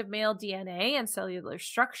comprised of male DNA and cellular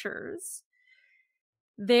structures,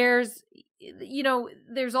 there's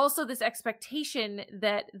also this expectation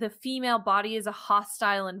that the female body is a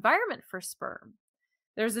hostile environment for sperm.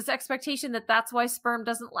 There's this expectation that that's why sperm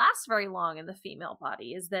doesn't last very long in the female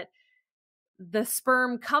body, is that the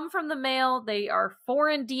sperm come from the male, they are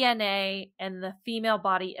foreign DNA, and the female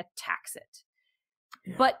body attacks it.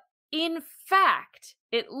 Yeah. But in fact,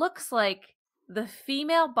 it looks like the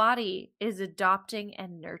female body is adopting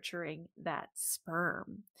and nurturing that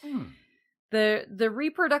sperm. The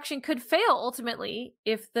reproduction could fail ultimately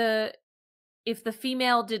if the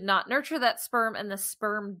female did not nurture that sperm and the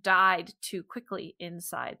sperm died too quickly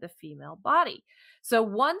inside the female body. So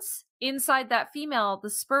once inside that female, the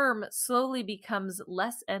sperm slowly becomes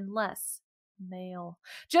less and less male.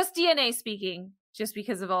 Just DNA speaking, just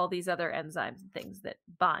because of all these other enzymes and things that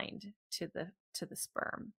bind to the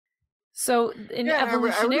sperm. So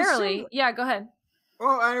evolutionarily, go ahead.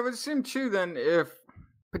 Well, I would assume too then if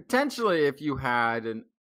you had an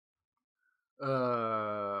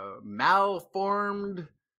malformed,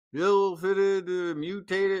 ill-fitted,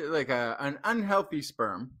 mutated, like an unhealthy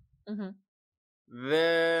sperm,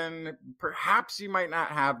 then perhaps you might not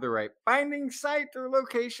have the right binding site or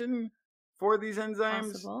location for these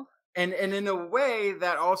enzymes. Possible. And in a way,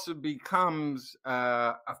 that also becomes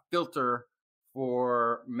a filter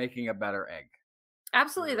for making a better egg.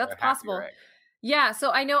 Absolutely, that's possible. Yeah,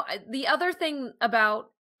 so I know the other thing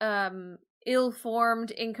about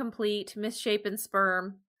ill-formed, incomplete, misshapen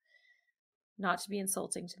sperm, not to be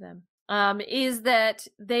insulting to them, is that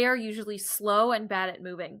they are usually slow and bad at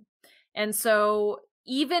moving. And so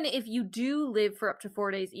even if you do live for up to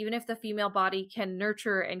 4 days, even if the female body can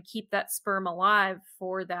nurture and keep that sperm alive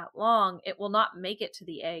for that long, it will not make it to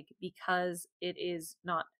the egg because it is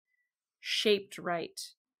not shaped right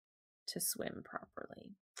to swim properly.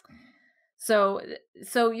 So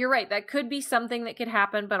you're right. That could be something that could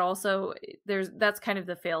happen, but also that's kind of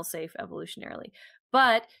the fail-safe evolutionarily.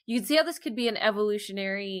 But you can see how this could be an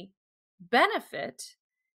evolutionary benefit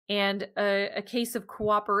and a case of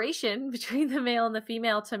cooperation between the male and the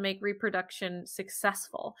female to make reproduction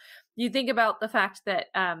successful. You think about the fact that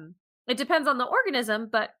it depends on the organism,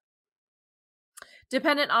 but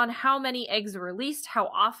dependent on how many eggs are released, how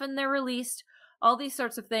often they're released, all these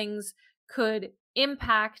sorts of things could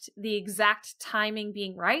impact the exact timing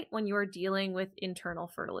being right when you're dealing with internal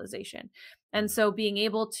fertilization. And so being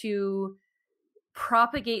able to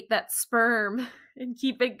propagate that sperm and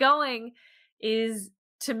keep it going is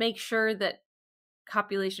to make sure that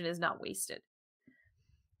copulation is not wasted.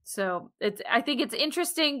 So I think it's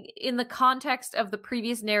interesting in the context of the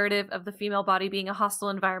previous narrative of the female body being a hostile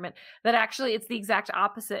environment, that actually it's the exact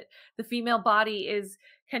opposite. The female body is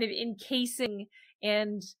kind of encasing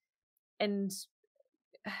and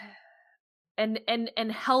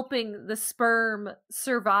helping the sperm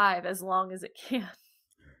survive as long as it can.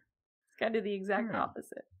 It's kind of the exact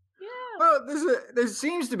opposite. Yeah. Well, there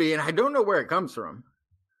seems to be, and I don't know where it comes from,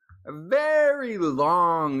 a very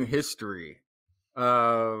long history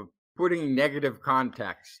of putting negative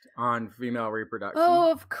context on female reproduction.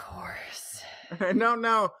 Oh, of course.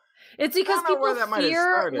 No. It's because people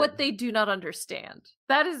fear what they do not understand.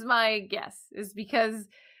 That is my guess, is because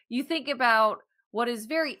you think about what is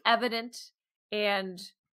very evident and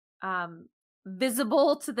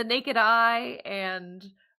visible to the naked eye and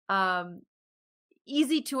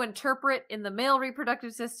easy to interpret in the male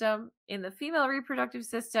reproductive system. In the female reproductive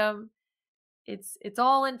system, it's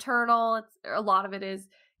all internal. A lot of it is.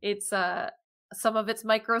 It's some of it's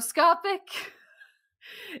microscopic,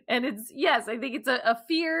 and I think it's a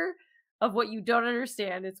fear of what you don't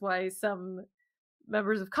understand. It's why some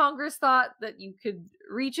members of Congress thought that you could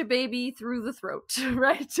reach a baby through the throat,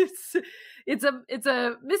 right? It's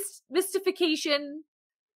a mystification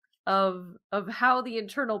of how the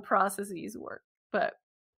internal processes work. But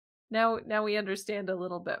now we understand a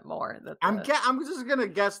little bit more. I'm just gonna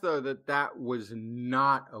guess though that was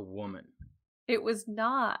not a woman. It was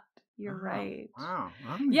not. You're right. Wow.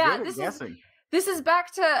 I'm good at guessing. This is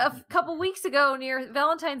back to a couple weeks ago near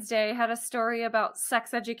Valentine's Day. I had a story about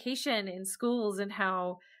sex education in schools and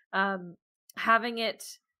how having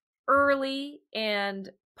it early and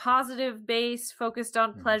positive base, focused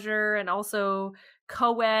on pleasure, and also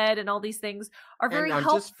co-ed and all these things are very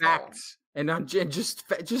helpful. Just facts. And on just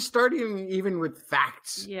starting even with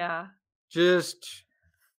facts. Yeah. Just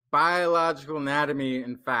biological anatomy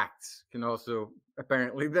and facts can also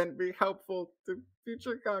apparently then be helpful to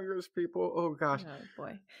future Congress people. Oh gosh. Oh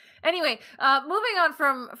boy. Anyway, moving on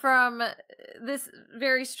from this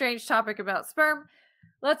very strange topic about sperm,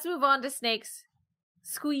 let's move on to snakes.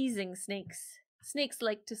 Squeezing snakes. Snakes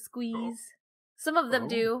like to squeeze. Some of them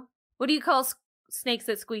do. What do you call snakes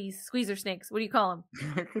that squeeze? Squeezer snakes. What do you call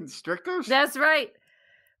them? Constrictors? That's right.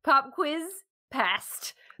 Pop quiz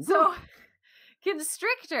passed. So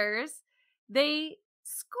constrictors, they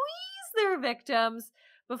squeeze their victims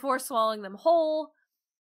before swallowing them whole.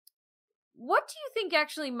 What do you think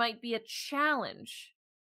actually might be a challenge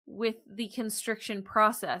with the constriction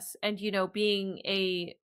process and, being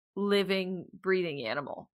a living, breathing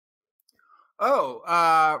animal? Oh,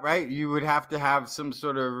 right. You would have to have some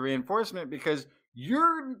sort of reinforcement because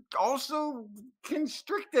you're also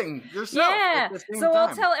constricting yourself. Yeah. At the same So time.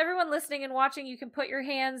 I'll tell everyone listening and watching, you can put your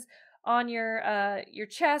hands on your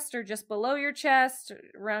chest or just below your chest,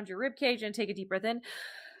 around your rib cage, and take a deep breath in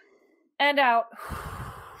and out,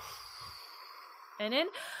 and in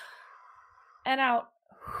and out.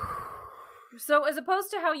 So as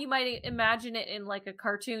opposed to how you might imagine it in like a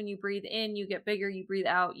cartoon, you breathe in, you get bigger, you breathe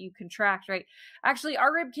out, you contract, right? Actually,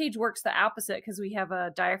 our rib cage works the opposite because we have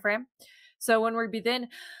a diaphragm. So when we breathe in,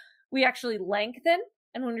 we actually lengthen,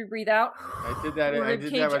 and when we breathe out, I did that. the rib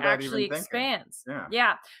cage actually expands.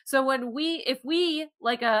 Yeah. So if we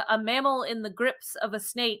like a mammal in the grips of a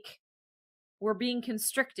snake, were being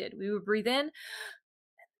constricted. We would breathe in,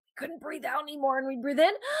 couldn't breathe out anymore, and we'd breathe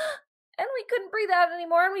in, and we couldn't breathe out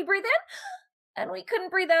anymore, and we breathe in, and we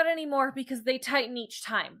couldn't breathe out anymore because they tighten each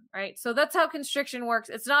time, right? So that's how constriction works.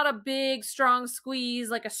 It's not a big, strong squeeze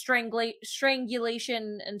like a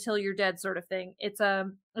strangulation until you're dead sort of thing. It's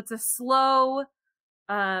a slow,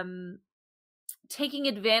 taking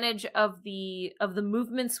advantage of the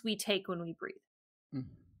movements we take when we breathe. Mm.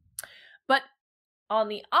 But on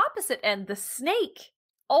the opposite end, the snake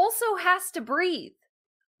also has to breathe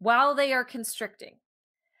while they are constricting.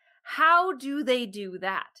 How do they do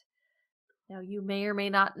that? Now, you may or may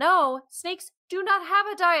not know, snakes do not have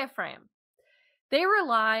a diaphragm. They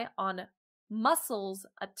rely on muscles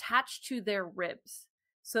attached to their ribs.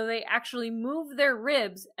 So they actually move their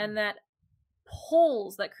ribs, and that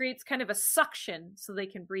pulls, that creates kind of a suction so they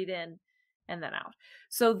can breathe in and then out.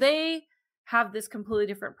 So they have this completely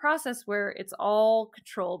different process where it's all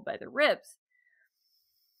controlled by the ribs.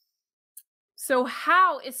 So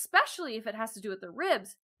how, especially if it has to do with the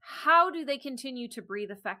ribs, how do they continue to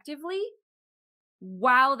breathe effectively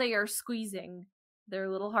while they are squeezing their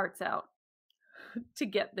little hearts out to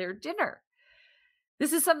get their dinner?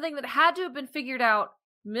 This is something that had to have been figured out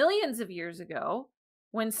millions of years ago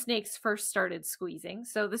when snakes first started squeezing.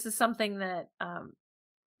 So this is something that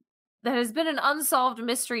that has been an unsolved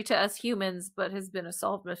mystery to us humans, but has been a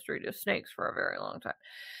solved mystery to snakes for a very long time.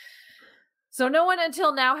 So no one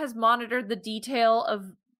until now has monitored the detail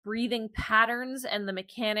of breathing patterns and the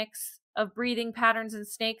mechanics of breathing patterns in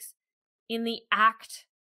snakes in the act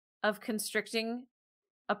of constricting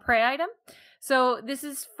a prey item. So this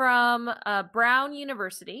is from Brown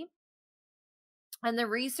University, and the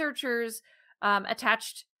researchers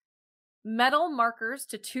attached metal markers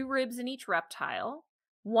to 2 ribs in each reptile,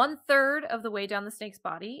 1/3 of the way down the snake's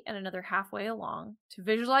body and another halfway along, to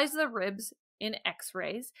visualize the ribs in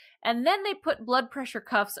X-rays. And then they put blood pressure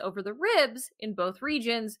cuffs over the ribs in both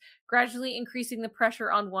regions, gradually increasing the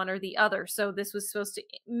pressure on one or the other. So this was supposed to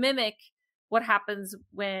mimic what happens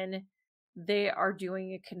when they are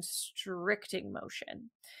doing a constricting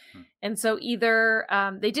motion. And so either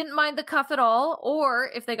they didn't mind the cuff at all,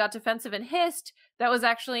 or if they got defensive and hissed, that was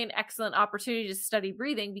actually an excellent opportunity to study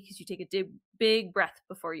breathing because you take a big breath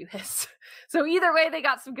before you hiss. So either way, they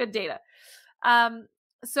got some good data.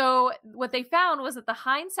 So what they found was that the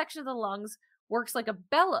hind section of the lungs works like a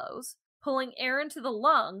bellows, pulling air into the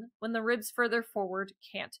lung when the ribs further forward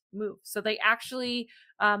can't move. So they actually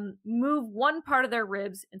move one part of their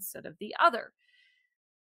ribs instead of the other.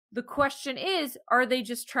 The question is, are they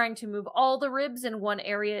just trying to move all the ribs and one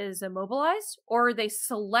area is immobilized? Or are they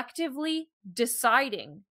selectively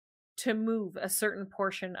deciding to move a certain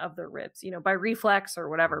portion of their ribs, by reflex or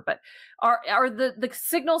whatever? But are the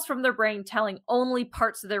signals from their brain telling only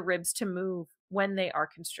parts of their ribs to move when they are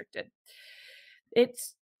constricted?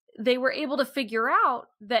 They were able to figure out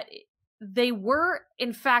that they were,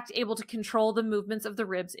 in fact, able to control the movements of the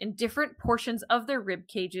ribs in different portions of their rib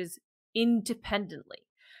cages independently.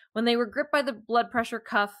 When they were gripped by the blood pressure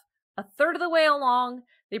cuff 1/3 of the way along,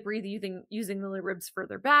 they breathed using the ribs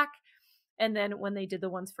further back. And then when they did the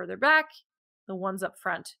ones further back, the ones up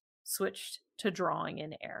front switched to drawing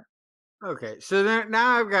in air. Okay, so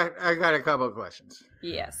now I've got a couple of questions.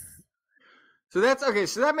 Yes. So that's okay.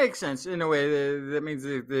 So that makes sense in a way. That means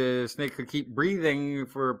the snake could keep breathing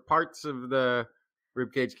for parts of the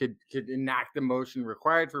ribcage, could enact the motion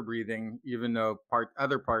required for breathing, even though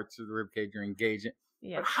other parts of the ribcage are engaged.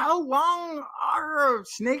 Yeah. But how long are a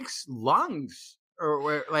snake's lungs?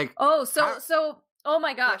 Or like? Oh, oh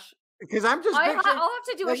my gosh. Because I'm just I'll have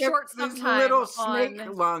to do a short sometime. Little snake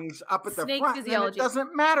lungs up at the front, physiology. And it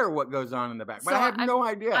doesn't matter what goes on in the back. But I have no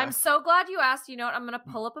idea. I'm so glad you asked. You know what? I'm going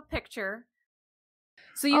to pull up a picture.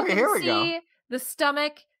 So you can see the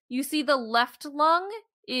stomach. You see the left lung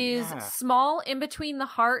is small in between the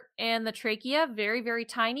heart and the trachea, very, very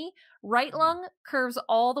tiny. Right lung curves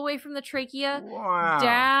all the way from the trachea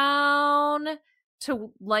down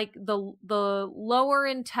to like the lower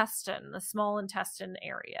intestine, the small intestine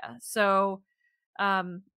area. So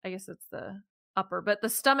I guess it's the upper, but the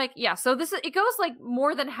stomach, so it goes like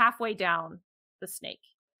more than halfway down the snake.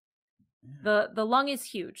 The lung is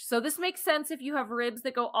huge. So this makes sense if you have ribs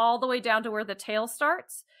that go all the way down to where the tail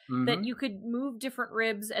starts, that you could move different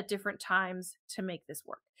ribs at different times to make this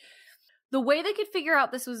work. The way they could figure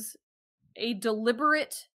out this was a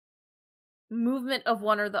deliberate movement of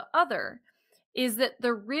one or the other is that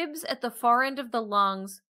the ribs at the far end of the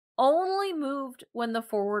lungs only moved when the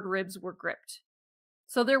forward ribs were gripped.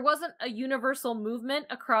 So there wasn't a universal movement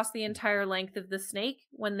across the entire length of the snake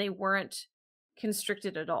when they weren't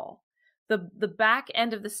constricted at all. The back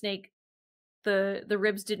end of the snake the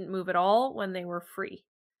ribs didn't move at all when they were free.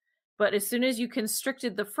 But as soon as you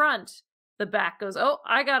constricted the front, the back goes, oh,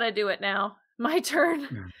 I gotta do it now. My turn.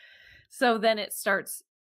 Yeah. So then it starts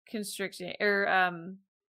constricting or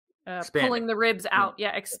pulling the ribs out.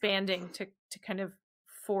 Yeah, expanding to kind of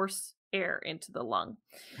force air into the lung.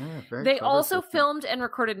 They also filmed and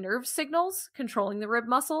recorded nerve signals controlling the rib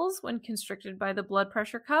muscles when constricted by the blood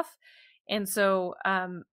pressure cuff. And so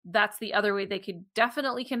that's the other way they could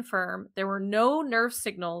definitely confirm there were no nerve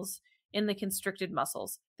signals in the constricted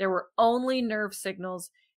muscles. There were only nerve signals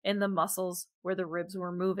in the muscles where the ribs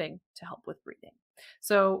were moving to help with breathing.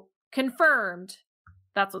 So confirmed,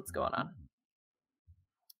 that's what's going on.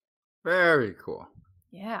 Very cool.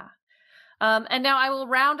 Yeah. And now I will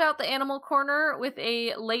round out the animal corner with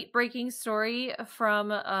a late breaking story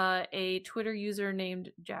from a Twitter user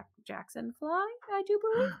named Jackson Fly, I do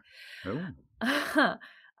believe.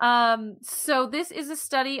 So this is a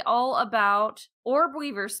study all about orb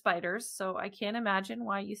weaver spiders. So I can't imagine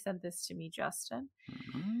why you sent this to me, Justin.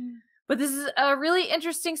 But this is a really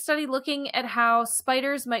interesting study looking at how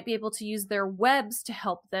spiders might be able to use their webs to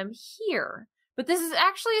help them hear. But this is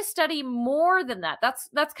actually a study more than that.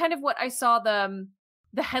 That's kind of what I saw the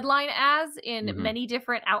headline as in many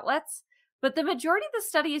different outlets. But the majority of the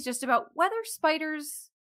study is just about whether spiders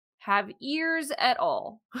have ears at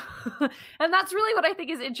all. And that's really what I think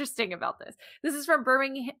is interesting about this. This is from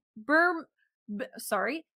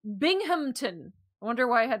Binghamton. I wonder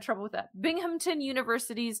why I had trouble with that. Binghamton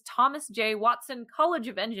University's Thomas J. Watson College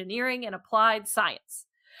of Engineering and Applied Science.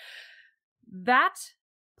 That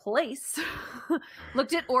place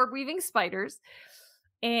looked at orb weaving spiders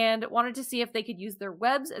and wanted to see if they could use their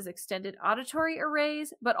webs as extended auditory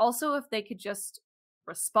arrays, but also if they could just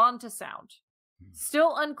respond to sound.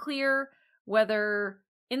 Still unclear whether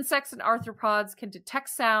insects and arthropods can detect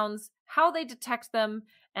sounds, how they detect them,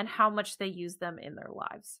 and how much they use them in their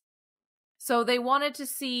lives. So they wanted to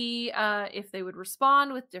see if they would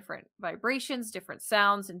respond with different vibrations, different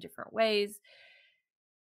sounds in different ways.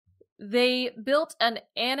 They built an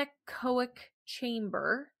anechoic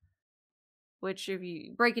chamber, which if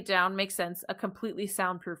you break it down, makes sense, a completely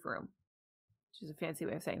soundproof room, which is a fancy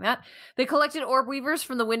way of saying that. They collected orb weavers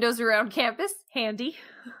from the windows around campus. Handy.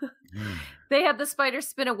 They had the spiders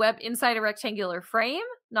spin a web inside a rectangular frame.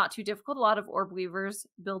 Not too difficult. A lot of orb weavers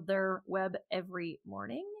build their web every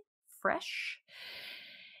morning. Fresh.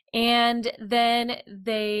 And then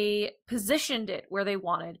they positioned it where they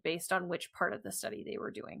wanted based on which part of the study they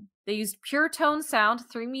were doing. They used pure tone sound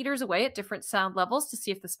 3 meters away at different sound levels to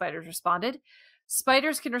see if the spiders responded.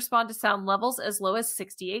 Spiders can respond to sound levels as low as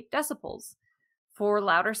 68 decibels. For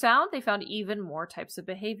louder sound, they found even more types of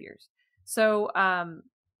behaviors. So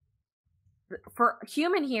for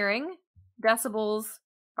human hearing, decibels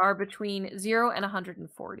are between 0 and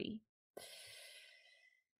 140.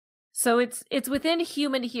 So it's within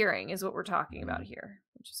human hearing is what we're talking about here,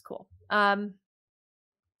 which is cool. Then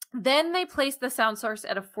they placed the sound source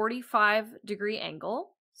at a 45-degree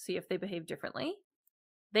angle, see if they behave differently.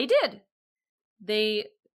 They did. They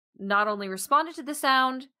not only responded to the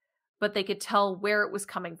sound, but they could tell where it was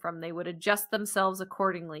coming from. They would adjust themselves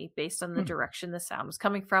accordingly based on the direction the sound was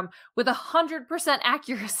coming from with 100%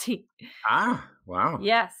 accuracy. Ah, wow.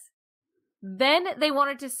 Yes. Then they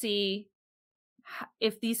wanted to see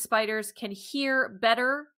if these spiders can hear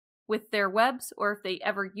better with their webs or if they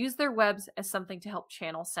ever use their webs as something to help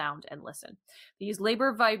channel sound and listen. They use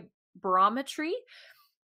labor vibrometry.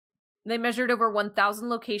 They measured over 1,000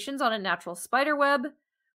 locations on a natural spider web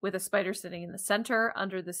with a spider sitting in the center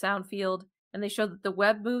under the sound field, and they showed that the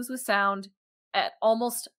web moves with sound at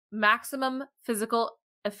almost maximum physical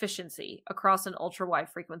efficiency across an ultra-wide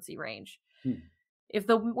frequency range. If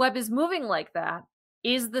the web is moving like that,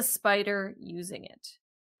 is the spider using it?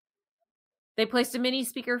 They placed a mini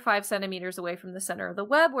speaker 5 centimeters away from the center of the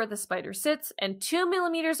web where the spider sits and 2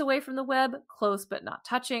 millimeters away from the web, close but not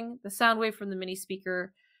touching. The sound wave from the mini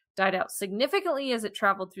speaker died out significantly as it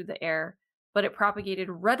traveled through the air, but it propagated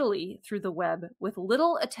readily through the web with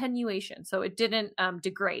little attenuation. So it didn't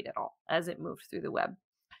degrade at all as it moved through the web.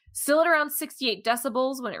 Still at around 68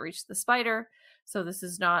 decibels when it reached the spider. So this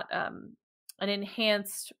is not an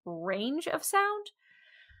enhanced range of sound.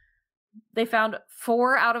 They found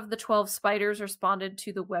 4 out of the 12 spiders responded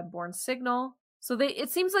to the web-borne signal. So it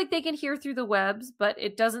seems like they can hear through the webs, but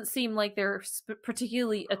it doesn't seem like they're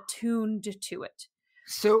particularly attuned to it.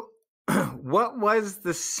 So what was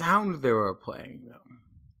the sound they were playing, though?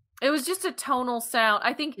 It was just a tonal sound.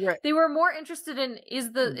 I think they were more interested in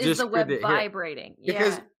is the web vibrating?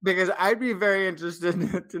 Because I'd be very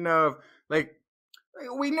interested to know if, like,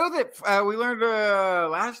 We know that we learned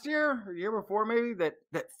last year or year before maybe that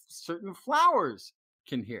certain flowers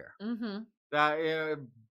can hear. Mm-hmm. That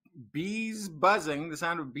bees buzzing, the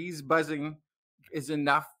sound of bees buzzing is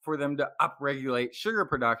enough for them to upregulate sugar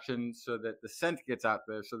production so that the scent gets out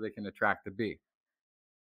there so they can attract the bee.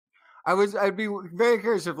 I'd be very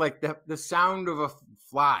curious if like the sound of a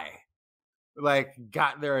fly like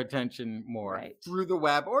got their attention more through the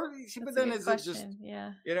web, or but then is it just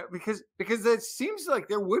because it seems like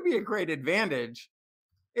there would be a great advantage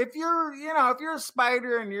if you're if you're a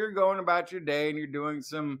spider and you're going about your day and you're doing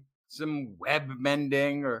some web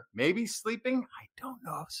mending or maybe sleeping. I don't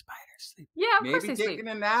know if spiders sleep. Yeah, of course maybe they taking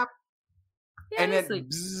sleep. a nap. Yeah, and then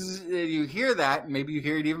you hear that, and maybe you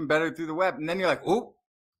hear it even better through the web, and then you're like, oh,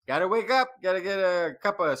 gotta wake up, gotta get a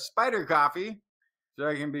cup of spider coffee so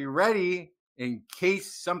I can be ready in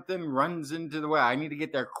case something runs into the web. I need to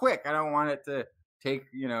get there quick. I don't want it to take,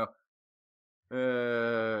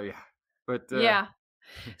 But yeah.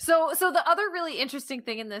 So the other really interesting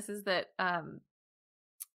thing in this is that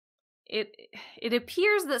it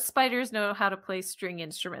appears that spiders know how to play string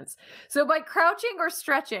instruments. So by crouching or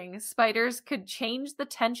stretching, spiders could change the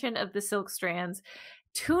tension of the silk strands,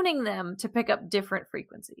 tuning them to pick up different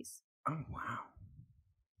frequencies. Oh, wow.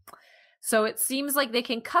 So it seems like they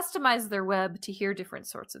can customize their web to hear different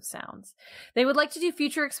sorts of sounds. They would like to do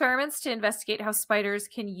future experiments to investigate how spiders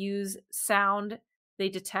can use sound they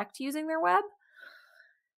detect using their web.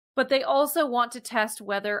 But they also want to test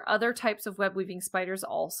whether other types of web-weaving spiders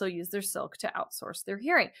also use their silk to outsource their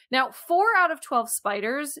hearing. Now, 4 out of 12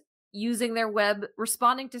 spiders using their web,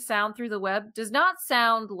 responding to sound through the web, does not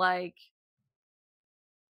sound like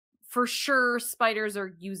for sure spiders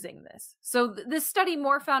are using this. So this study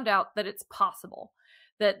more found out that it's possible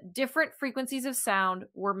that different frequencies of sound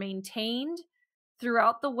were maintained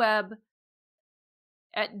throughout the web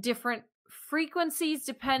at different frequencies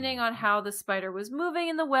depending on how the spider was moving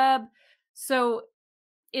in the web. So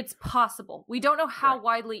it's possible. We don't know how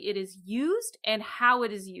widely it is used and how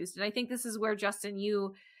it is used. And I think this is where, Justin,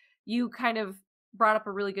 you kind of brought up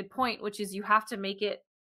a really good point, which is you have to make it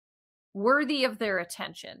worthy of their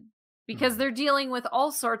attention because they're dealing with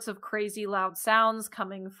all sorts of crazy loud sounds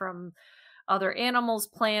coming from other animals,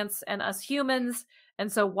 plants, and us humans.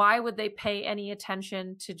 And so why would they pay any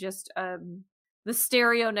attention to just the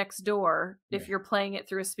stereo next door if you're playing it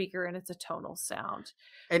through a speaker and it's a tonal sound?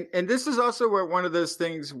 And this is also where one of those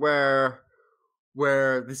things where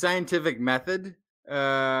the scientific method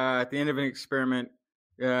at the end of an experiment,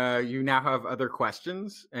 you now have other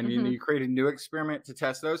questions and you create a new experiment to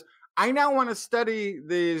test those. I now want to study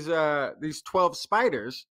these 12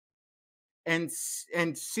 spiders and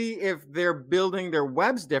see if they're building their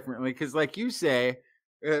webs differently, because like you say,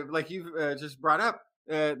 like you've just brought up,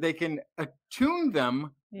 they can attune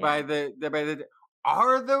them by the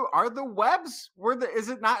are the webs is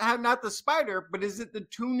it not the spider, but is it the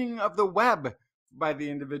tuning of the web by the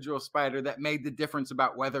individual spider that made the difference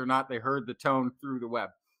about whether or not they heard the tone through the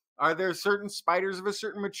web? Are there certain spiders of a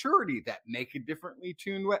certain maturity that make a differently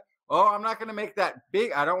tuned web? Oh, I'm not going to make that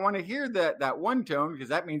big. I don't want to hear that one tone because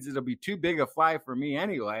that means it'll be too big a fly for me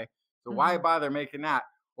anyway. So why bother making that?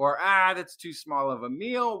 Or that's too small of a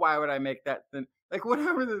meal. Why would I make that thin? Like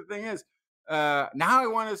whatever the thing is. Now I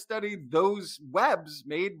want to study those webs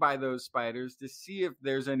made by those spiders to see if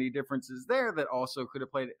there's any differences there that also could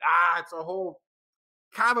have played it. It's a whole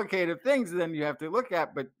cavalcade of things then you have to look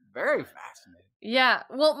at, but very fascinating. Yeah.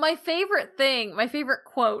 Well, my favorite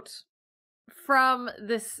quote from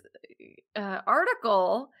this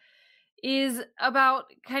article is about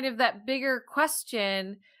kind of that bigger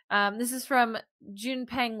question. This is from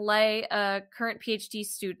Junpeng Lei, a current PhD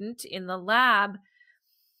student in the lab.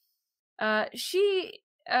 She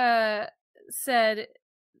said,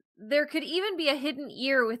 there could even be a hidden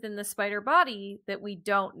ear within the spider body that we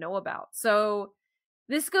don't know about. So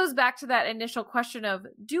this goes back to that initial question of,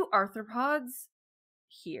 do arthropods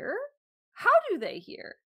hear? How do they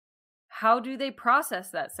hear? How do they process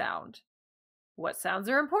that sound? What sounds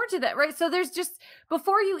are important to that, right? So there's just,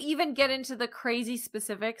 before you even get into the crazy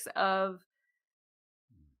specifics of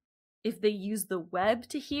if they use the web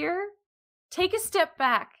to hear, take a step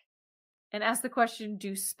back and ask the question,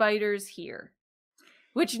 do spiders hear?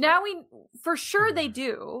 Which now we, for sure they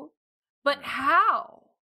do, but how?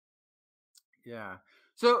 Yeah.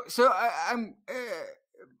 So I'm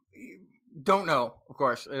don't know, of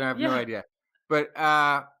course, and I have no idea. But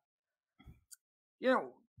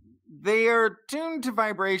they are tuned to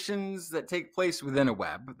vibrations that take place within a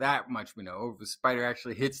web. That much we know. If a spider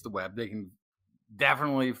actually hits the web, they can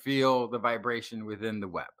definitely feel the vibration within the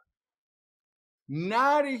web.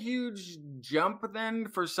 Not a huge jump then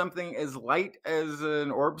for something as light as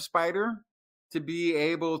an orb spider to be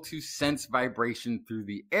able to sense vibration through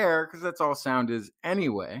the air, because that's all sound is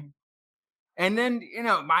anyway. And then,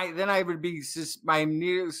 my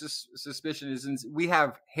immediate suspicion is, since we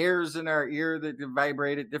have hairs in our ear that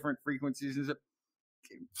vibrate at different frequencies and stuff,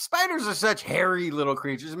 spiders are such hairy little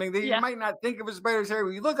creatures. I mean, you might not think of a spider's hair,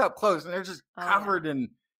 but you look up close and they're just covered in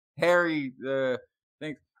hairy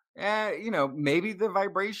things. Maybe the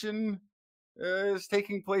vibration is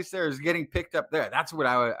taking place there, is getting picked up there. That's what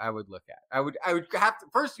I would look at. I would have to,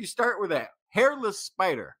 first you start with a hairless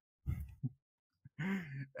spider.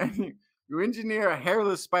 And you engineer a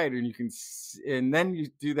hairless spider, and then you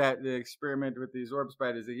do the experiment with these orb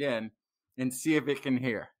spiders again and see if it can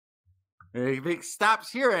hear. If it stops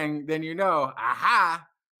hearing, then aha,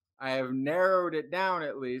 I have narrowed it down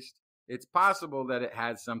at least. It's possible that it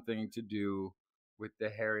has something to do with the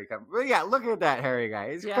hairy cover. Well, yeah, look at that hairy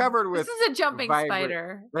guy. He's covered with. This is a jumping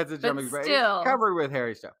spider. That's a jumping spider. Still He's covered with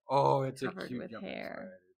hairy stuff. Oh, it's covered a cute with jumping hair.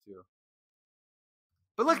 spider too.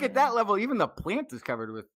 But look at that level. Even the plant is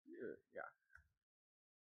covered with.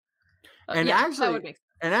 And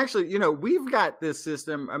actually, we've got this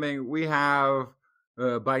system. I mean, we have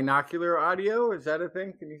binocular audio. Is that a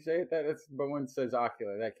thing? Can you say it? That's, but one says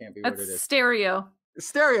ocular. That can't be what it is. Stereo.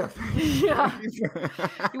 Stereo. Yeah.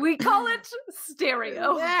 We call it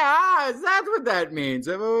stereo. Yeah, that's what that means.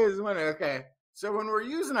 I've always wondered. Okay. So when we're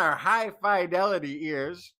using our high fidelity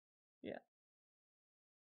ears.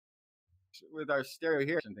 With our stereo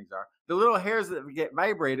hearing and things the little hairs that get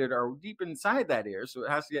vibrated are deep inside that ear. So it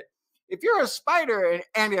has to get. If you're a spider,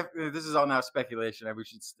 and if this is all now speculation, I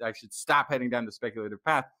should stop heading down the speculative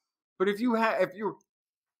path. But if your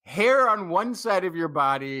hair on one side of your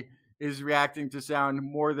body is reacting to sound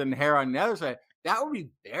more than hair on the other side, that would be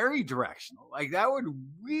very directional. Like that would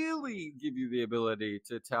really give you the ability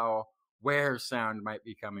to tell where sound might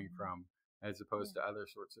be coming from, as opposed to other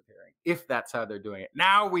sorts of hearing, if that's how they're doing it.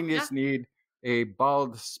 Now we just need a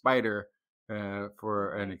bald spider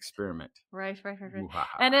for an experiment. Right.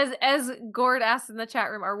 And as Gord asked in the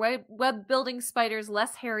chat room, are web building spiders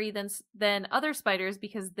less hairy than other spiders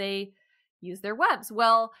because they use their webs?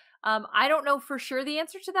 Well, I don't know for sure the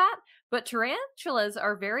answer to that, but tarantulas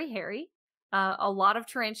are very hairy. A lot of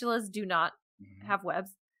tarantulas do not have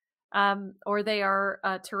webs, or they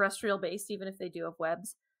are terrestrial based, even if they do have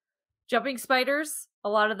webs. Jumping spiders, a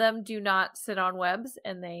lot of them do not sit on webs,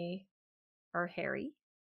 and they are hairy.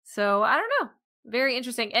 So I don't know. Very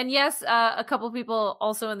interesting. And yes, a couple of people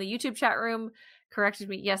also in the YouTube chat room corrected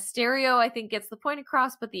me. Yes, stereo, I think, gets the point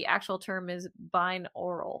across, but the actual term is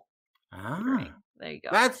binaural. There you go.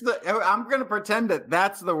 I'm going to pretend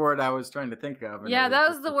that's the word I was trying to think of. Yeah, that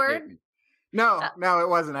was the word. No, it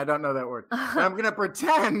wasn't. I don't know that word. I'm going to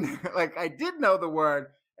pretend like I did know the word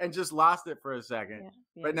and just lost it for a second.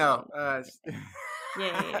 But no.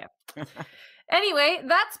 Yeah. Anyway,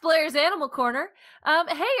 that's Blair's Animal Corner.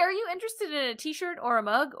 Hey, are you interested in a t-shirt or a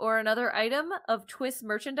mug or another item of TWIS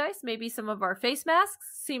merchandise? Maybe some of our face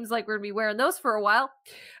masks? Seems like we're going to be wearing those for a while.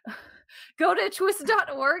 Go to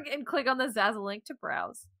TWIS.org and click on the Zazzle link to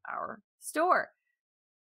browse our store.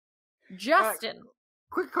 Justin.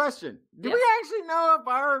 Quick question. Do we actually know if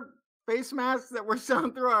our face masks that we're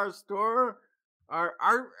selling through our store are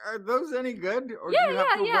those any good? Or do you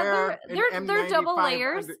have to wear they're double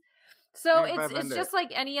layers. So it's just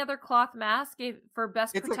like any other cloth mask for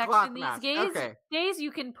best protection these days.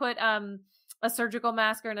 You can put a surgical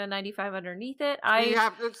mask or an N95 underneath it.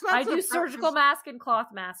 I do surgical mask and cloth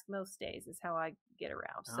mask most days is how I get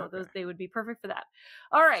around. So they would be perfect for that.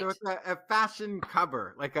 All right. So it's a fashion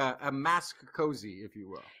cover, like a mask cozy, if you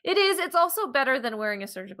will. It is. It's also better than wearing a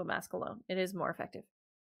surgical mask alone. It is more effective.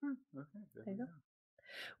 Okay. There you go.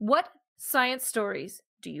 What science stories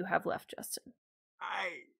do you have left, Justin?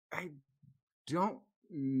 I don't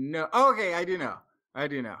know. Okay, I do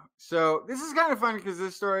know. So this is kind of fun because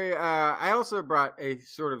this story, I also brought a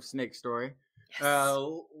sort of snake story. Yes.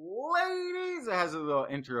 Ladies, it has a little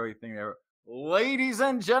intro thing there. Ladies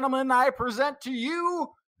and gentlemen, I present to you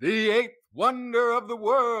the eighth wonder of the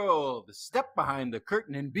world. Step behind the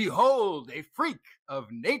curtain and behold a freak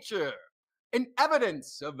of nature. An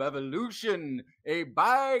evidence of evolution, a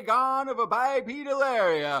bygone of a bipedal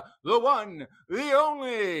area, the one, the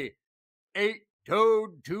only,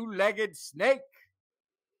 8-toed, two-legged snake.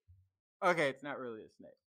 Okay, it's not really a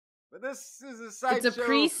snake, but this is a sideshow. It's a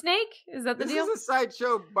pre-snake? Is that the deal? This is a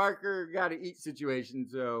sideshow Barker gotta eat situation,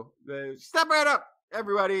 so step right up,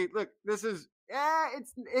 everybody. Look, this is,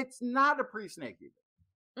 it's not a pre-snake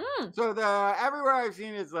either. So everywhere I've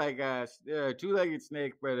seen it's like a two-legged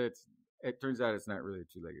snake, but it turns out it's not really a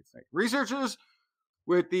two-legged snake. Researchers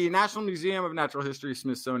with the National Museum of Natural History,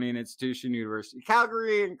 Smithsonian Institution, University of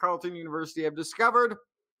Calgary, and Carleton University have discovered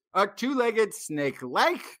a two-legged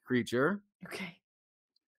snake-like creature. Okay.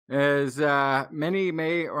 As many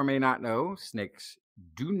may or may not know, snakes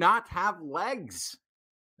do not have legs.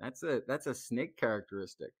 That's a snake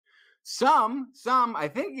characteristic. Some, I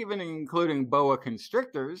think even including boa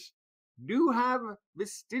constrictors, do have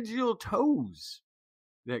vestigial toes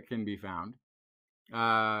that can be found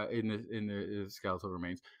in the skeletal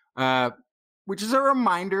remains, which is a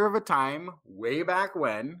reminder of a time way back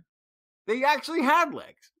when they actually had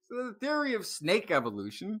legs. So the theory of snake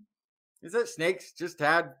evolution is that snakes just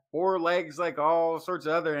had 4 legs like all sorts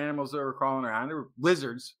of other animals that were crawling around. They were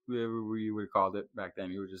lizards, whatever we would have called it back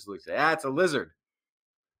then. You would just look and say, it's a lizard.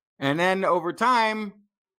 And then over time,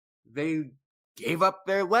 they gave up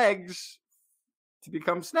their legs to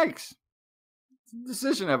become snakes. It's a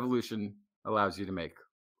decision evolution allows you to make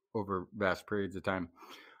over vast periods of time.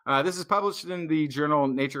 This is published in the journal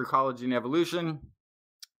Nature, Ecology, and Evolution.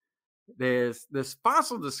 This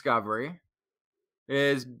fossil discovery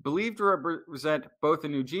is believed to represent both a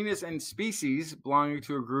new genus and species belonging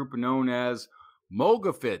to a group known as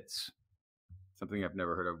Mulgophids, something I've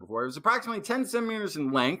never heard of before. It was approximately 10 centimeters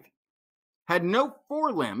in length, had no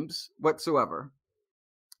forelimbs whatsoever,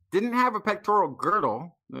 didn't have a pectoral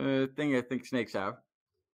girdle, the thing I think snakes have.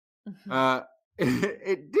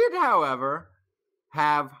 It did, however,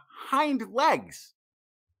 have hind legs.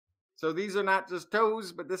 So these are not just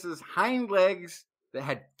toes, but this is hind legs that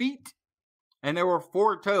had feet. And there were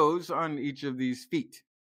 4 toes on each of these feet,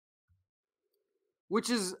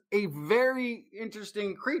 which is a very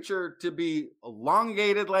interesting creature to be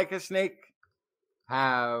elongated like a snake,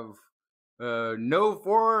 have no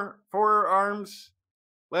forearms,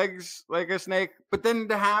 legs like a snake, but then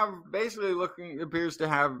to have basically appears to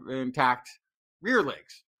have intact rear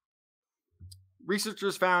legs.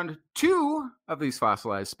 Researchers found 2 of these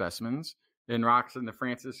fossilized specimens in rocks in the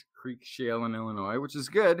Francis Creek Shale in Illinois, which is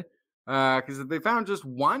good. Because if they found just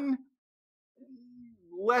one,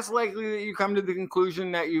 less likely that you come to the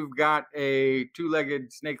conclusion that you've got a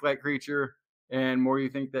 2-legged snake-like creature, and more you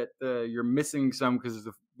think that you're missing some because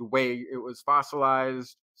of the way it was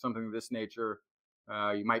fossilized, something of this nature.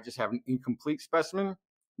 You might just have an incomplete specimen.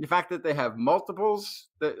 The fact that they have multiples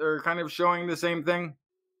that are kind of showing the same thing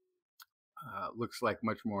looks like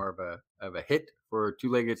much more of a hit for a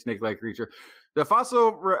 2-legged snake-like creature. The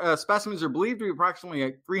fossil specimens are believed to be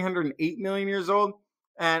approximately 308 million years old.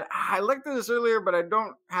 And I looked at this earlier, but I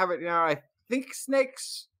don't have it now. I think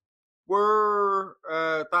snakes were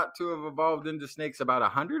thought to have evolved into snakes about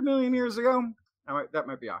 100 million years ago. That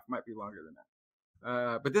might be off. Might be longer than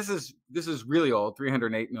that. But this is really old,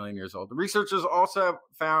 308 million years old. The researchers also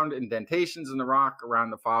found indentations in the rock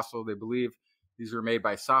around the fossil. They believe these were made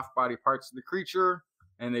by soft body parts of the creature,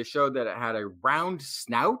 and they showed that it had a round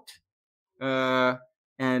snout and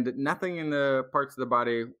nothing in the parts of the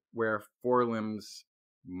body where forelimbs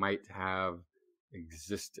might have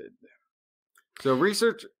existed. So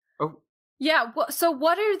research... Oh. Yeah, so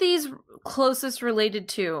what are these closest related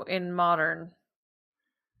to in modern?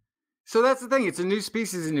 So that's the thing. It's a new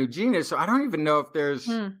species, a new genus, so I don't even know if there's...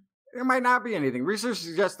 There might not be anything. Research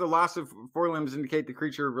suggests the loss of forelimbs indicate the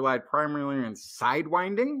creature relied primarily on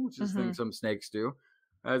sidewinding, which is things some snakes do,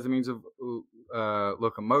 as a means of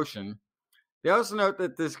locomotion. They also note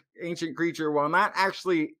that this ancient creature, while not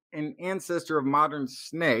actually an ancestor of modern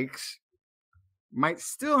snakes, might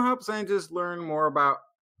still help scientists learn more about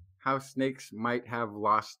how snakes might have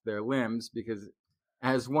lost their limbs, because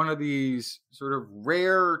as one of these sort of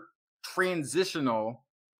rare transitional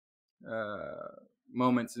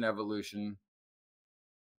moments in evolution,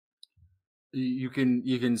 you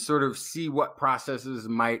can sort of see what processes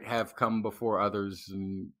might have come before others,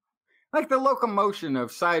 and like the locomotion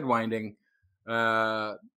of sidewinding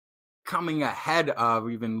coming ahead of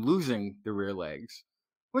even losing the rear legs,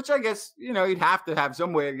 which I guess you'd have to have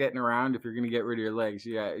some way of getting around if you're going to get rid of your legs.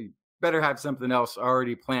 Yeah, you better have something else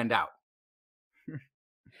already planned out.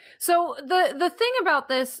 So the thing about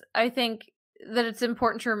this, I think, that it's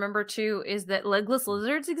important to remember too, is that legless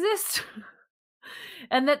lizards exist,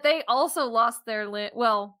 and that they also lost their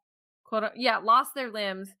lost their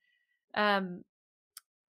limbs,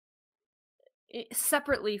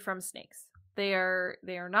 separately from snakes. They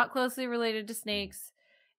are not closely related to snakes,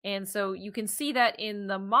 and so you can see that in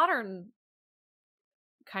the modern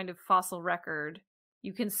kind of fossil record.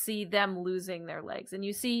 You can see them losing their legs, and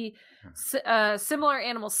you see similar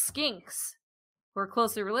animals, skinks, who are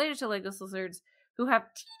closely related to legless lizards, who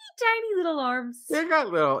have teeny tiny little arms. They got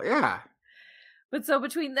little, yeah. But so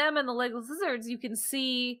between them and the legless lizards, you can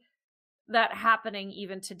see that happening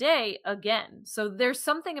even today again. So there's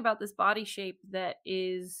something about this body shape that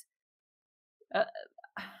is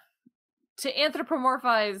to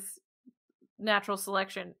anthropomorphize natural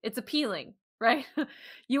selection. It's appealing, right?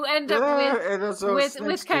 You end up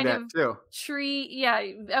with kind of tree,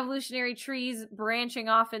 evolutionary trees branching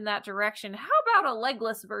off in that direction. How about a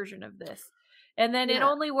legless version of this? And then it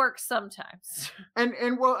only works sometimes. And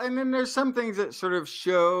then there's some things that sort of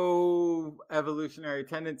show evolutionary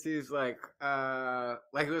tendencies, like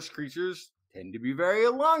legless creatures tend to be very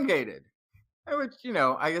elongated. Which,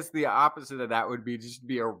 I guess the opposite of that would be just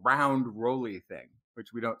be a round, roly thing,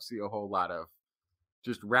 which we don't see a whole lot of.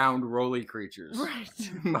 Just round, roly creatures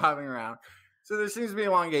bobbing around. So there seems to be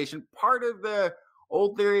elongation. Part of the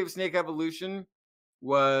old theory of snake evolution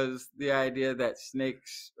was the idea that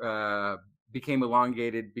snakes became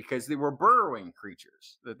elongated because they were burrowing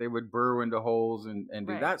creatures, that they would burrow into holes and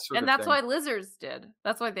do that sort of thing. And that's why lizards did.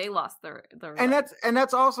 That's why they lost their and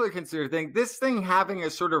that's also a considered thing. This thing having a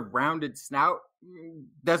sort of rounded snout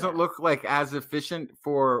doesn't look like as efficient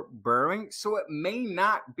for burrowing, so it may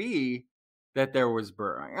not be that there was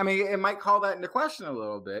burrowing. I mean, it might call that into question a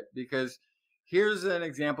little bit, because here's an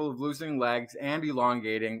example of losing legs and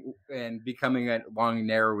elongating and becoming a long,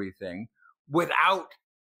 narrowy thing without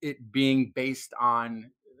it being based on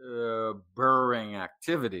burrowing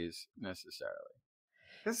activities necessarily.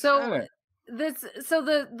 So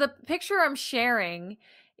the picture I'm sharing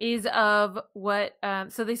is of what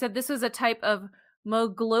so they said this was a type of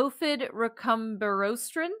Moglophid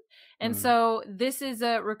recumberostran, and so this is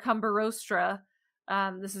a recumberostra.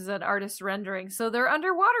 This is an artist's rendering. So they're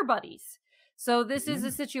underwater buddies. So this is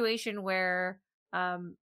a situation where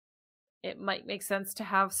it might make sense to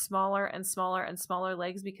have smaller and smaller and smaller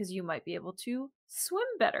legs, because you might be able to swim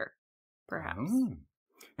better, perhaps.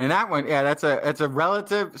 And that one, that's a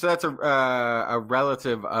relative. So that's a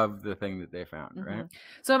relative of the thing that they found, right?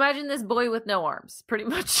 So imagine this boy with no arms, pretty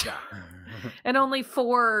much, and only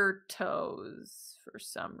 4 toes for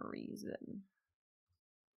some reason.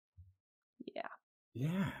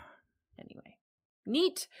 Yeah. Anyway,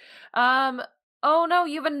 neat. Oh no,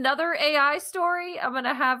 you have another AI story? I'm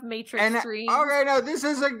gonna have Matrix Dreams. Okay, no, this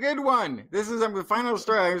is a good one. This is the final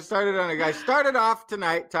story. I started on a guy. Started off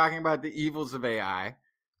tonight talking about the evils of AI.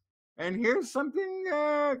 And here's something,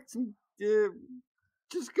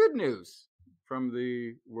 just good news from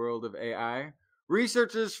the world of AI.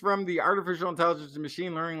 Researchers from the Artificial Intelligence and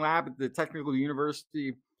Machine Learning Lab at the Technical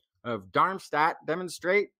University of Darmstadt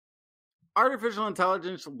demonstrate artificial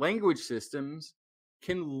intelligence language systems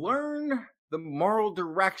can learn the moral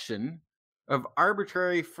direction of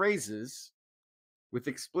arbitrary phrases with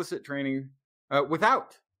explicit training,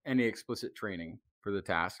 without any explicit training for the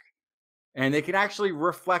task. And they can actually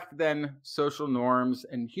reflect then social norms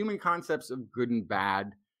and human concepts of good and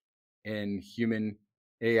bad in human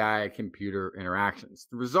AI computer interactions.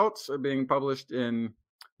 The results are being published in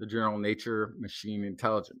the journal Nature Machine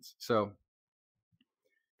Intelligence. So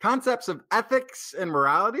concepts of ethics and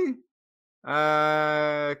morality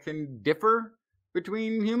can differ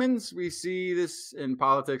between humans. We see this in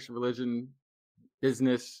politics, religion,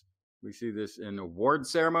 business. We see this in award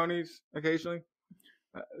ceremonies occasionally.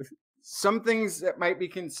 Some things that might be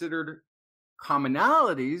considered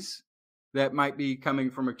commonalities that might be coming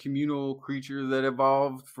from a communal creature that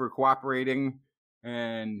evolved for cooperating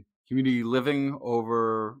and community living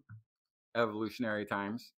over evolutionary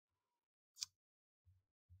times.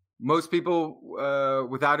 Most people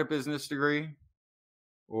without a business degree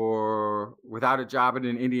or without a job at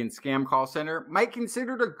an Indian scam call center might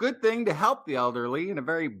consider it a good thing to help the elderly and a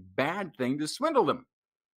very bad thing to swindle them.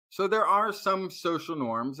 So there are some social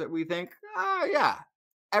norms that we think,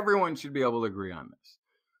 everyone should be able to agree on this.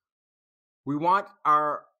 We want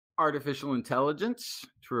our artificial intelligence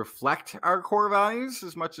to reflect our core values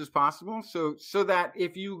as much as possible. So that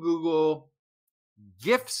if you Google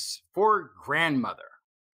gifts for grandmother,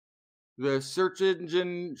 the search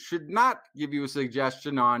engine should not give you a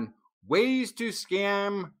suggestion on ways to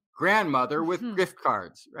scam grandmother with gift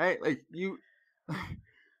cards, right? Like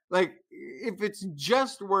if it's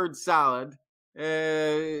just word salad,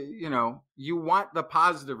 you want the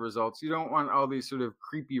positive results. You don't want all these sort of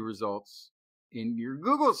creepy results in your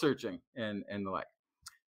Google searching and the like.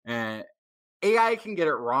 And AI can get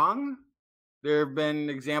it wrong. There have been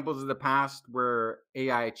examples of the past where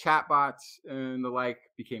AI chatbots and the like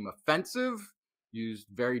became offensive, used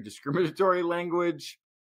very discriminatory language.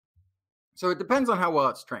 So it depends on how well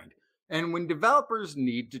it's trained. And when developers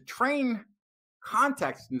need to train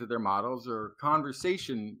context into their models or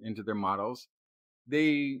conversation into their models,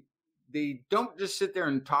 they don't just sit there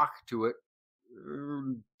and talk to it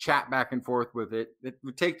chat back and forth with it. It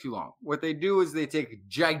would take too long. What they do is they take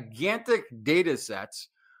gigantic data sets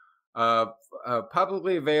of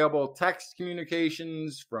publicly available text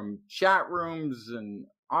communications from chat rooms and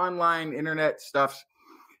online internet stuff.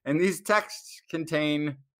 And these texts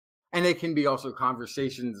contain, and they can be also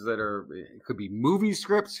conversations that are, it could be movie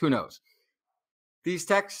scripts, who knows. These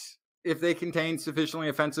texts, if they contain sufficiently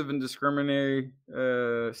offensive and discriminatory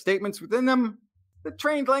statements within them, the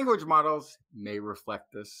trained language models may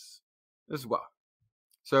reflect this as well.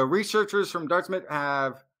 So researchers from Dartmouth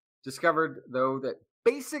have discovered, though, that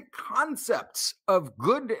basic concepts of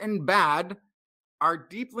good and bad are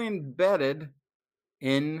deeply embedded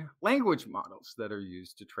in language models that are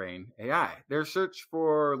used to train AI. Their search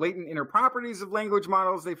for latent inner properties of language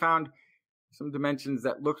models, they found some dimensions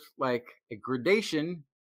that looked like a gradation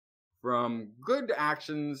from good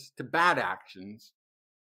actions to bad actions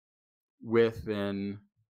within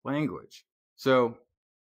language. So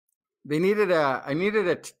they needed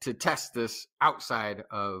to test this outside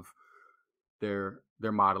of their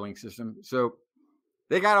modeling system. So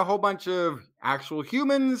they got a whole bunch of actual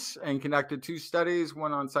humans and conducted 2 studies,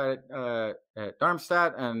 one on site at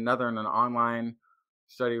Darmstadt and another in an online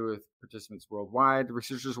study with participants worldwide. The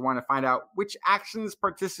researchers want to find out which actions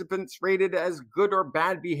participants rated as good or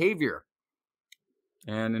bad behavior.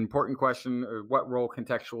 An important question, what role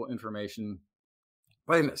contextual information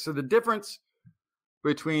play in this? So the difference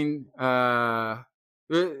between, so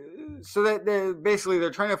that they're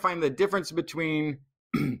trying to find the difference between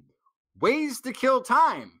ways to kill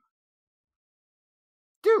time.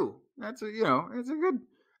 That's it's a good,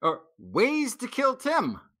 or ways to kill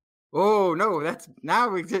Tim. Oh no, that's now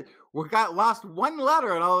we got lost one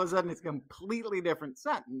letter and all of a sudden it's a completely different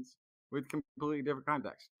sentence with completely different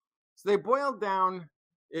context. So they boiled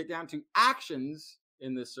it down to actions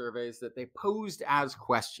in the surveys that they posed as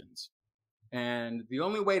questions. And the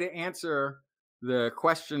only way to answer the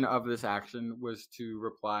question of this action was to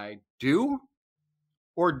reply do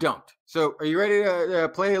or don't. So are you ready to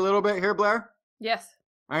play a little bit here, Blair? Yes.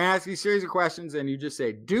 I'm going to ask you a series of questions and you just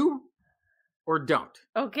say do or don't.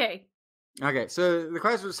 Okay. Okay, so the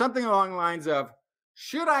question was something along the lines of,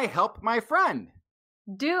 should I help my friend?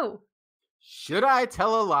 Do. Should I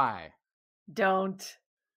tell a lie? Don't.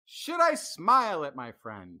 Should I smile at my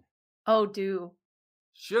friend? Oh, do.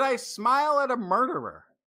 Should I smile at a murderer?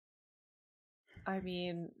 I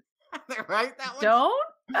mean, right? That one? don't,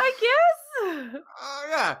 I guess. Oh,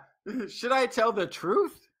 yeah. Should I tell the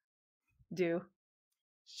truth? Do.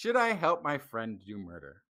 Should I help my friend do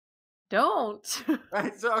murder? Don't.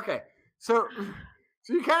 Right, so, okay. So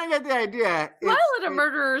you kind of get the idea. Smile at a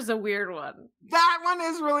murderer is a weird one. That one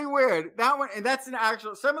is really weird. That one, and that's an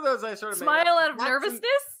actual, some of those I sort of smile out of nervousness?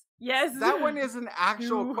 Yes. That one is an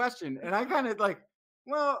actual question. And I kind of like,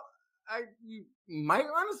 well, you might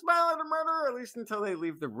want to smile at a murderer, at least until they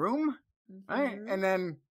leave the room. Mm-hmm. Right?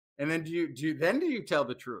 And then do you tell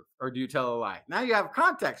the truth or do you tell a lie? Now you have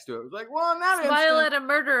context to it. It's like, well, in that smile at a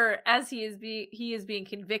murderer as he is being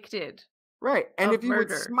convicted. Right. And if you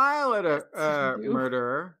would smile at a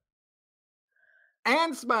murderer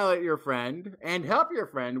and smile at your friend and help your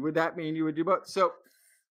friend, would that mean you would do both? So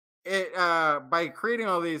it by creating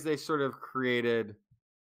all these, they sort of created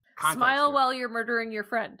context. Smile while you're murdering your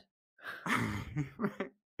friend.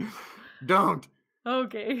 Don't.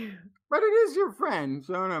 Okay. But it is your friend.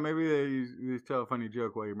 So no, maybe they tell a funny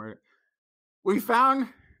joke while you murder. We found,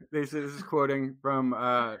 they said, this is quoting from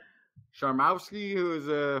Sharmowski, who is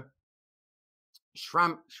a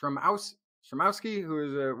Sharmowski, who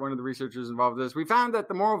is one of the researchers involved in this. We found that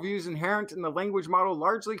the moral views inherent in the language model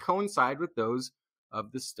largely coincide with those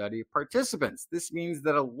of the study participants. This means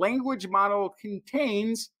that a language model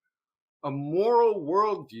contains a moral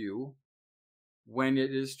worldview when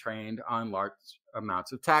it is trained on large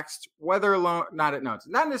amounts of text, whether alone, not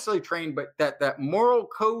necessarily trained, but that moral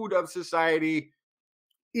code of society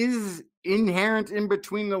is inherent in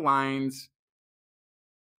between the lines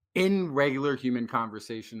in regular human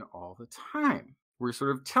conversation all the time. We're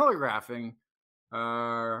sort of telegraphing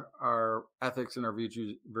our ethics and our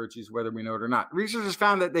virtues, whether we know it or not. Researchers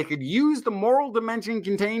found that they could use the moral dimension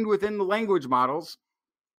contained within the language models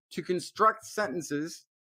to construct sentences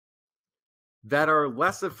that are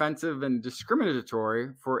less offensive and discriminatory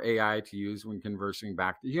for AI to use when conversing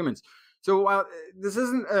back to humans. So while this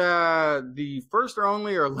isn't the first or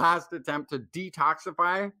only or last attempt to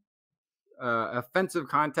detoxify offensive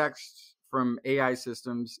context from AI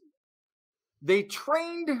systems, they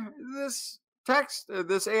trained this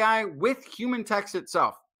AI with human text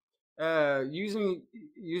itself. using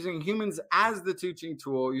humans as the teaching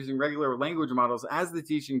tool, using regular language models as the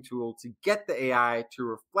teaching tool to get the AI to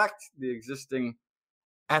reflect the existing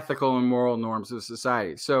ethical and moral norms of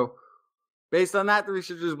society. So based on that, the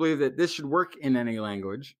researchers believe that this should work in any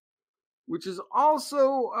language, which is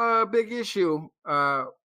also a big issue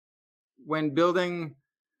when building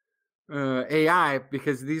AI,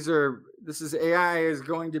 because AI is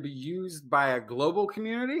going to be used by a global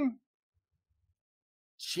community.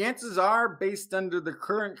 Chances are, based under the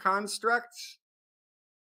current constructs,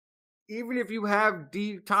 even if you have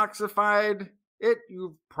detoxified it,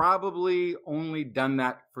 you've probably only done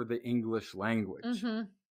that for the English language. Mm-hmm.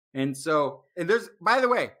 And there's, by the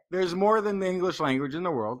way, there's more than the English language in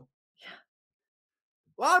the world.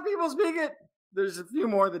 Yeah. A lot of people speak it. There's a few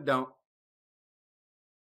more that don't.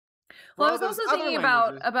 Well, I was also thinking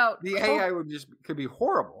about the AI could be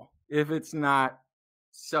horrible if it's not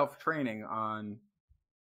self-training on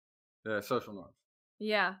the social norms.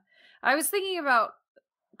 Yeah. I was thinking about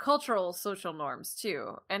cultural social norms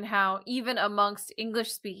too, and how even amongst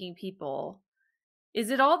English-speaking people, is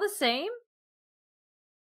it all the same?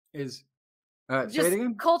 Just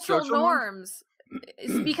cultural norms.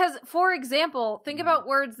 Because, for example, think about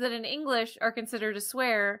words that in English are considered a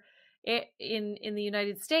swear in the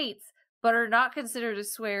United States, but are not considered a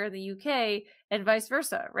swear in the UK, and vice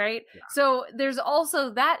versa, right? Yeah. So there's also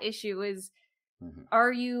that issue is,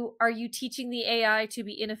 are you teaching the AI to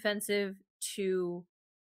be inoffensive to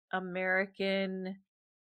American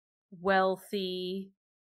wealthy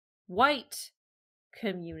white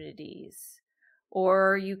communities?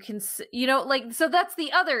 Or you can, so that's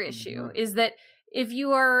the other issue, is that if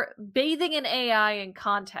you are bathing an AI in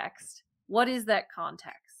context, what is that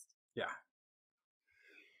context? Yeah.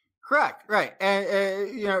 Correct. Right.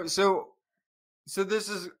 And, so this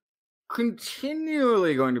is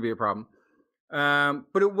continually going to be a problem.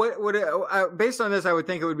 But based on this, I would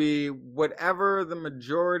think it would be whatever the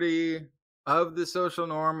majority of the social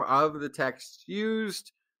norm of the text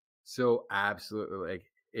used. So absolutely, like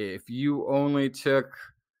if you only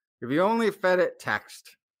fed it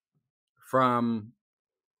text from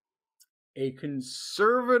a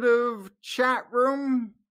conservative chat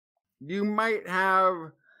room, you might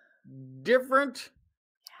have different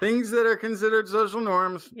things that are considered social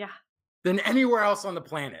norms than anywhere else on the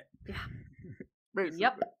planet. Yeah. Basically.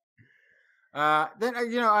 Yep. Then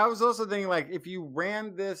I was also thinking, like, if you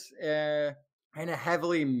ran this in a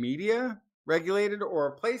heavily media regulated or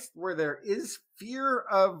a place where there is fear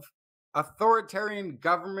of authoritarian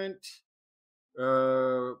government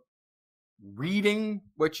reading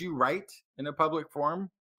what you write in a public forum,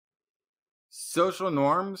 social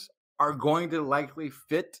norms are going to likely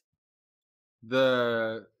fit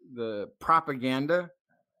the propaganda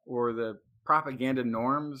or the propaganda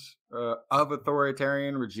norms of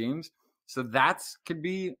authoritarian regimes. So that's could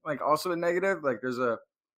be like also a negative. Like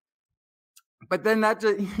but then that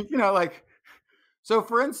just, like, so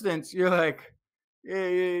for instance, you're like,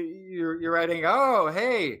 you're writing, oh,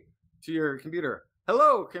 hey, to your computer,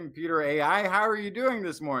 hello, computer AI, how are you doing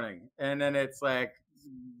this morning? And then it's like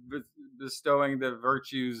bestowing the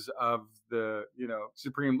virtues of the,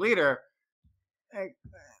 supreme leader. Like,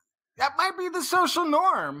 that might be the social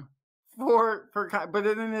norm but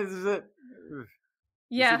then is it?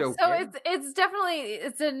 Yeah, is it okay? So it's definitely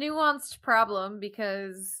a nuanced problem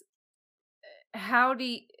because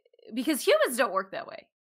because humans don't work that way.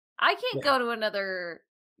 I can't go to another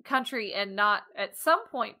country and not at some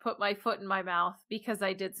point put my foot in my mouth because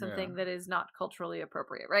I did something that is not culturally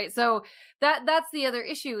appropriate, right? So that's the other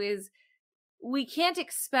issue is we can't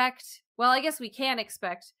expect, well, I guess we can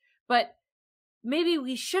expect, but maybe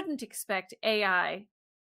we shouldn't expect AI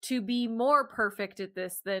to be more perfect at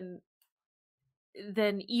this than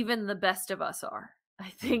even the best of us are, I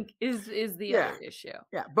think is the other issue.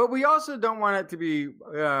 Yeah, but we also don't want it to be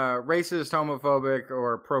racist, homophobic,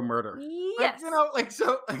 or pro-murder. Yes.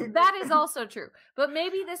 That is also true. But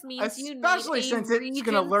maybe this means especially since it's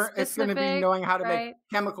going to be knowing how to make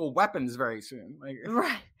chemical weapons very soon.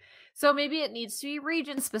 Right. So maybe it needs to be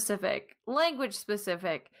region specific, language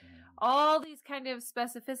specific, all these kind of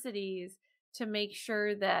specificities to make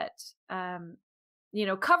sure that,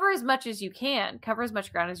 cover as much as you can, cover as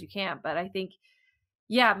much ground as you can. But I think,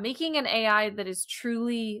 making an AI that is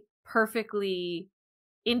truly perfectly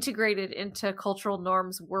integrated into cultural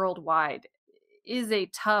norms worldwide is a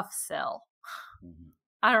tough sell.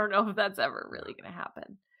 I don't know if that's ever really going to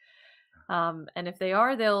happen. And if they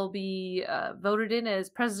are, they'll be voted in as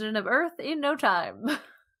president of Earth in no time.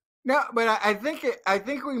 No, but I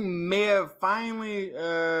think we may have finally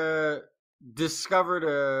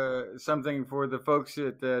discovered something for the folks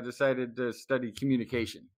that decided to study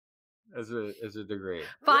communication. as a degree.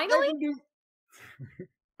 Finally?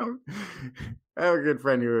 I have a good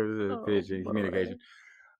friend who is a PhD in communication.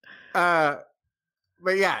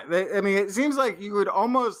 But yeah, I mean, it seems like you would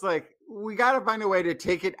almost like, we got to find a way to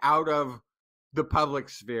take it out of the public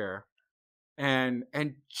sphere and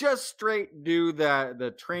just straight do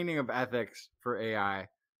the training of ethics for AI.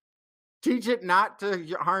 Teach it not to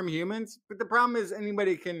harm humans, but the problem is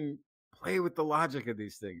anybody can play with the logic of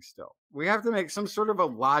these things still. We have to make some sort of a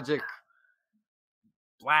logic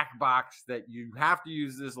black box that you have to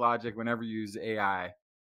use this logic whenever you use AI,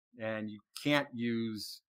 and you can't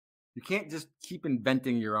just keep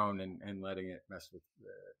inventing your own and letting it mess with it.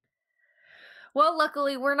 Well,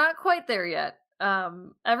 luckily we're not quite there yet.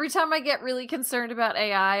 Every time I get really concerned about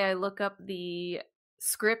AI, I look up the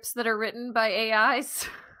scripts that are written by AIs.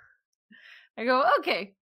 I go,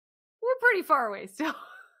 okay, we're pretty far away still.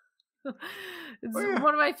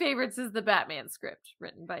 One of my favorites is the Batman script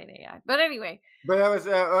written by an AI. But anyway. But that was,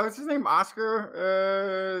 what's his name?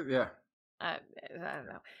 Oscar? Yeah. I don't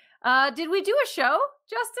know. Did we do a show,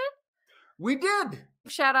 Justin? We did.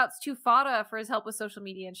 Shout outs to Fada for his help with social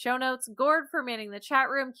media and show notes, Gord for manning the chat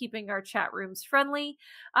room, keeping our chat rooms friendly,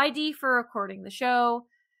 ID for recording the show,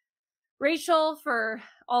 Rachel for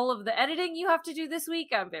all of the editing you have to do this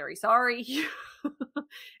week. I'm very sorry.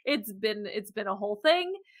 It's been a whole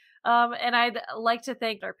thing. And I'd like to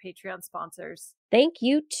thank our Patreon sponsors. Thank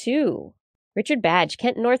you too. Richard Badge,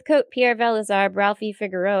 Kent Northcote, Pierre Velazar, Ralphie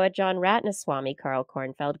Figueroa, John Ratnaswamy, Carl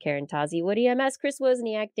Kornfeld, Karen Tazi, Woody MS, Chris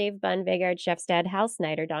Wozniak, Dave Bunn, Vegard Shefstad, Hal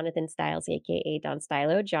Snyder, Donathan Stiles, aka Don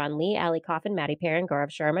Stylo, John Lee, Ali Coffin, Maddie Perrin,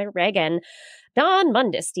 Gaurav Sharma, Reagan, Don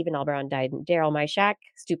Mundus, Stephen Alberon, Daryl Myshak,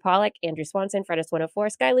 Stu Pollack, Andrew Swanson,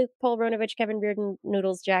 Fredis104, Sky Luke, Paul Ronovich, Kevin Bearden,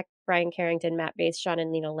 Noodles, Jack, Brian Carrington, Matt Bass, Sean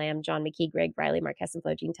and Lena Lamb, John McKee, Greg Riley, Mark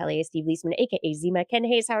Hessenflow, Gene Tellier, Steve Leisman, aka Zima, Ken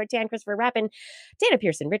Hayes, Howard Tan, Christopher Rappin, Dana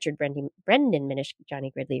Pearson, Richard Brendan Minish,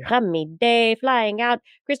 Johnny Gridley, Rami Day, Flying Out,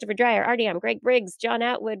 Christopher Dreyer, Artyom, Greg Briggs, John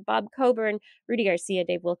Atwood, Bob Coburn, Rudy Garcia,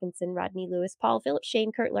 Dave Wilkinson, Rodney Lewis, Paul Phillips,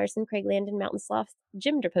 Shane, Kurt Larson, Craig Landon, Mountain Sloth,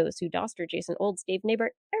 Jim Derpose, Sue Doster, Jason Olds, Dave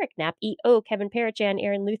Neighbor, Eric Knapp, E.O., Kevin Parachan,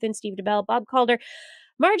 Aaron Luthen, Steve DeBell, Bob Calder,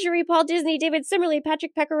 Marjorie, Paul Disney, David Simmerly,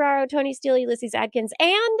 Patrick Pecoraro, Tony Steele, Ulysses Adkins,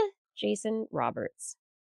 and Jason Roberts.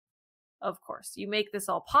 Of course, you make this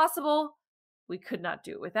all possible. We could not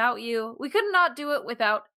do it without you. We could not do it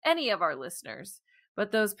without any of our listeners.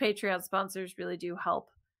 But those Patreon sponsors really do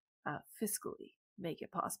help fiscally make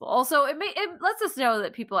it possible. Also, it lets us know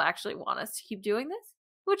that people actually want us to keep doing this,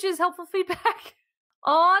 which is helpful feedback.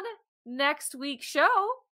 On next week's show,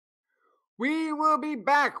 we will be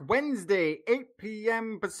back Wednesday, 8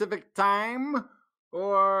 p.m. Pacific time,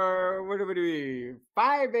 or what do we do?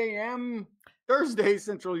 5 a.m. Thursday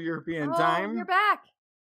Central European time. You're back.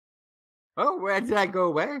 Oh, did I go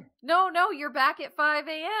away? No, you're back at 5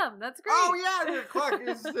 a.m. That's great. Oh yeah,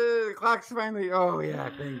 the clock's finally. Oh yeah,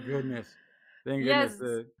 thank goodness. Thank yes.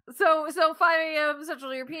 goodness. So 5 a.m.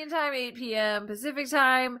 Central European time, 8 p.m. Pacific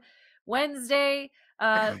time, Wednesday.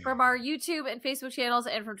 From our YouTube and Facebook channels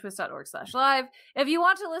and from twist.org/live. If you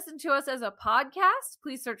want to listen to us as a podcast,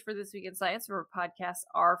 please search for This Week in Science where podcasts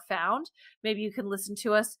are found. Maybe you can listen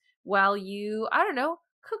to us while you, I don't know,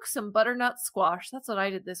 cook some butternut squash. That's what I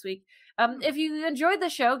did this week. If you enjoyed the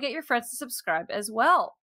show, get your friends to subscribe as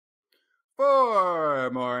well. For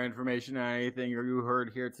more information on anything you heard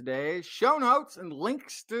here today, show notes and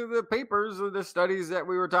links to the papers of the studies that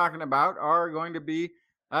we were talking about are going to be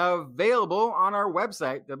available on our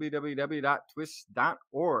website,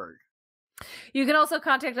 www.twist.org. You can also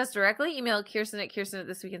contact us directly. Email Kirsten at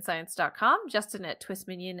thisweekinscience.com, Justin at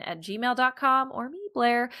twistminion@gmail.com, or me,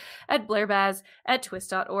 Blair, at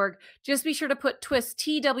blairbaz@twist.org. Just be sure to put twist,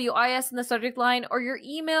 TWIS, in the subject line, or your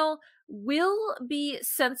email will be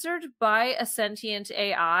censored by a sentient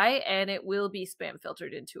AI, and it will be spam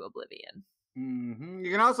filtered into oblivion. Mm-hmm.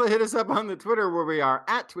 You can also hit us up on the Twitter where we are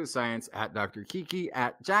at Twist Science, at Dr. Kiki,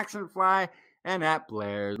 at Jacksonfly, and at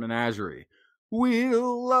Blair's Menagerie.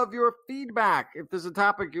 We'll love your feedback. If there's a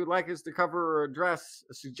topic you'd like us to cover or address,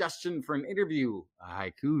 a suggestion for an interview, a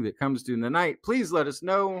haiku that comes during the night, please let us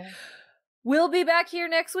know. We'll be back here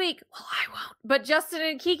next week. Well, I won't. But Justin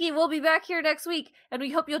and Kiki will be back here next week, and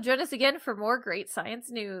we hope you'll join us again for more great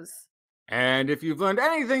science news. And if you've learned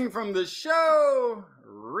anything from the show,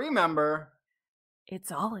 remember, it's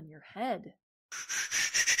all in your head.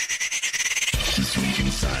 This Week in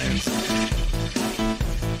Science.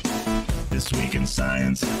 This Week in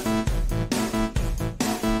Science.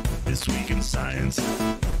 This Week in Science.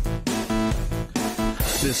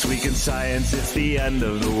 This week in science, it's the end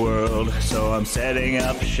of the world. So I'm setting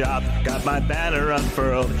up shop, got my banner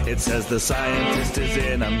unfurled. It says the scientist is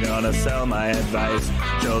in, I'm gonna sell my advice.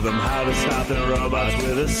 Show them how to stop the robots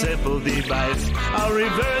with a simple device. I'll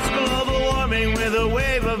reverse global warming with a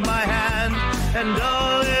wave of my hand. And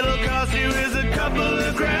all it'll cost you is a couple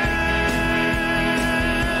of grand.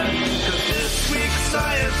 'Cause this week's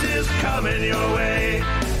science is coming your way.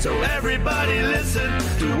 So everybody listen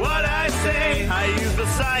to what I say. I use the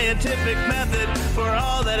scientific method for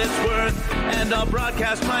all that it's worth. And I'll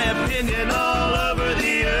broadcast my opinion all over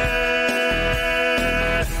the earth.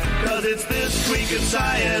 'Cause it's This Week in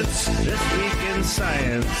Science. This Week in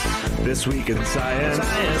Science. This Week in Science.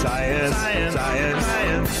 Science. Science. Science.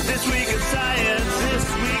 Science. This Week in Science. This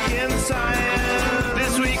Week in Science.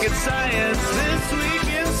 This Week in Science. This Week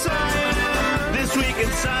in Science. This Week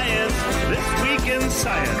in Science. This Week in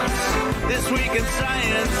Science. This Week in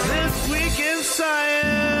Science. This Week in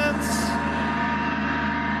Science.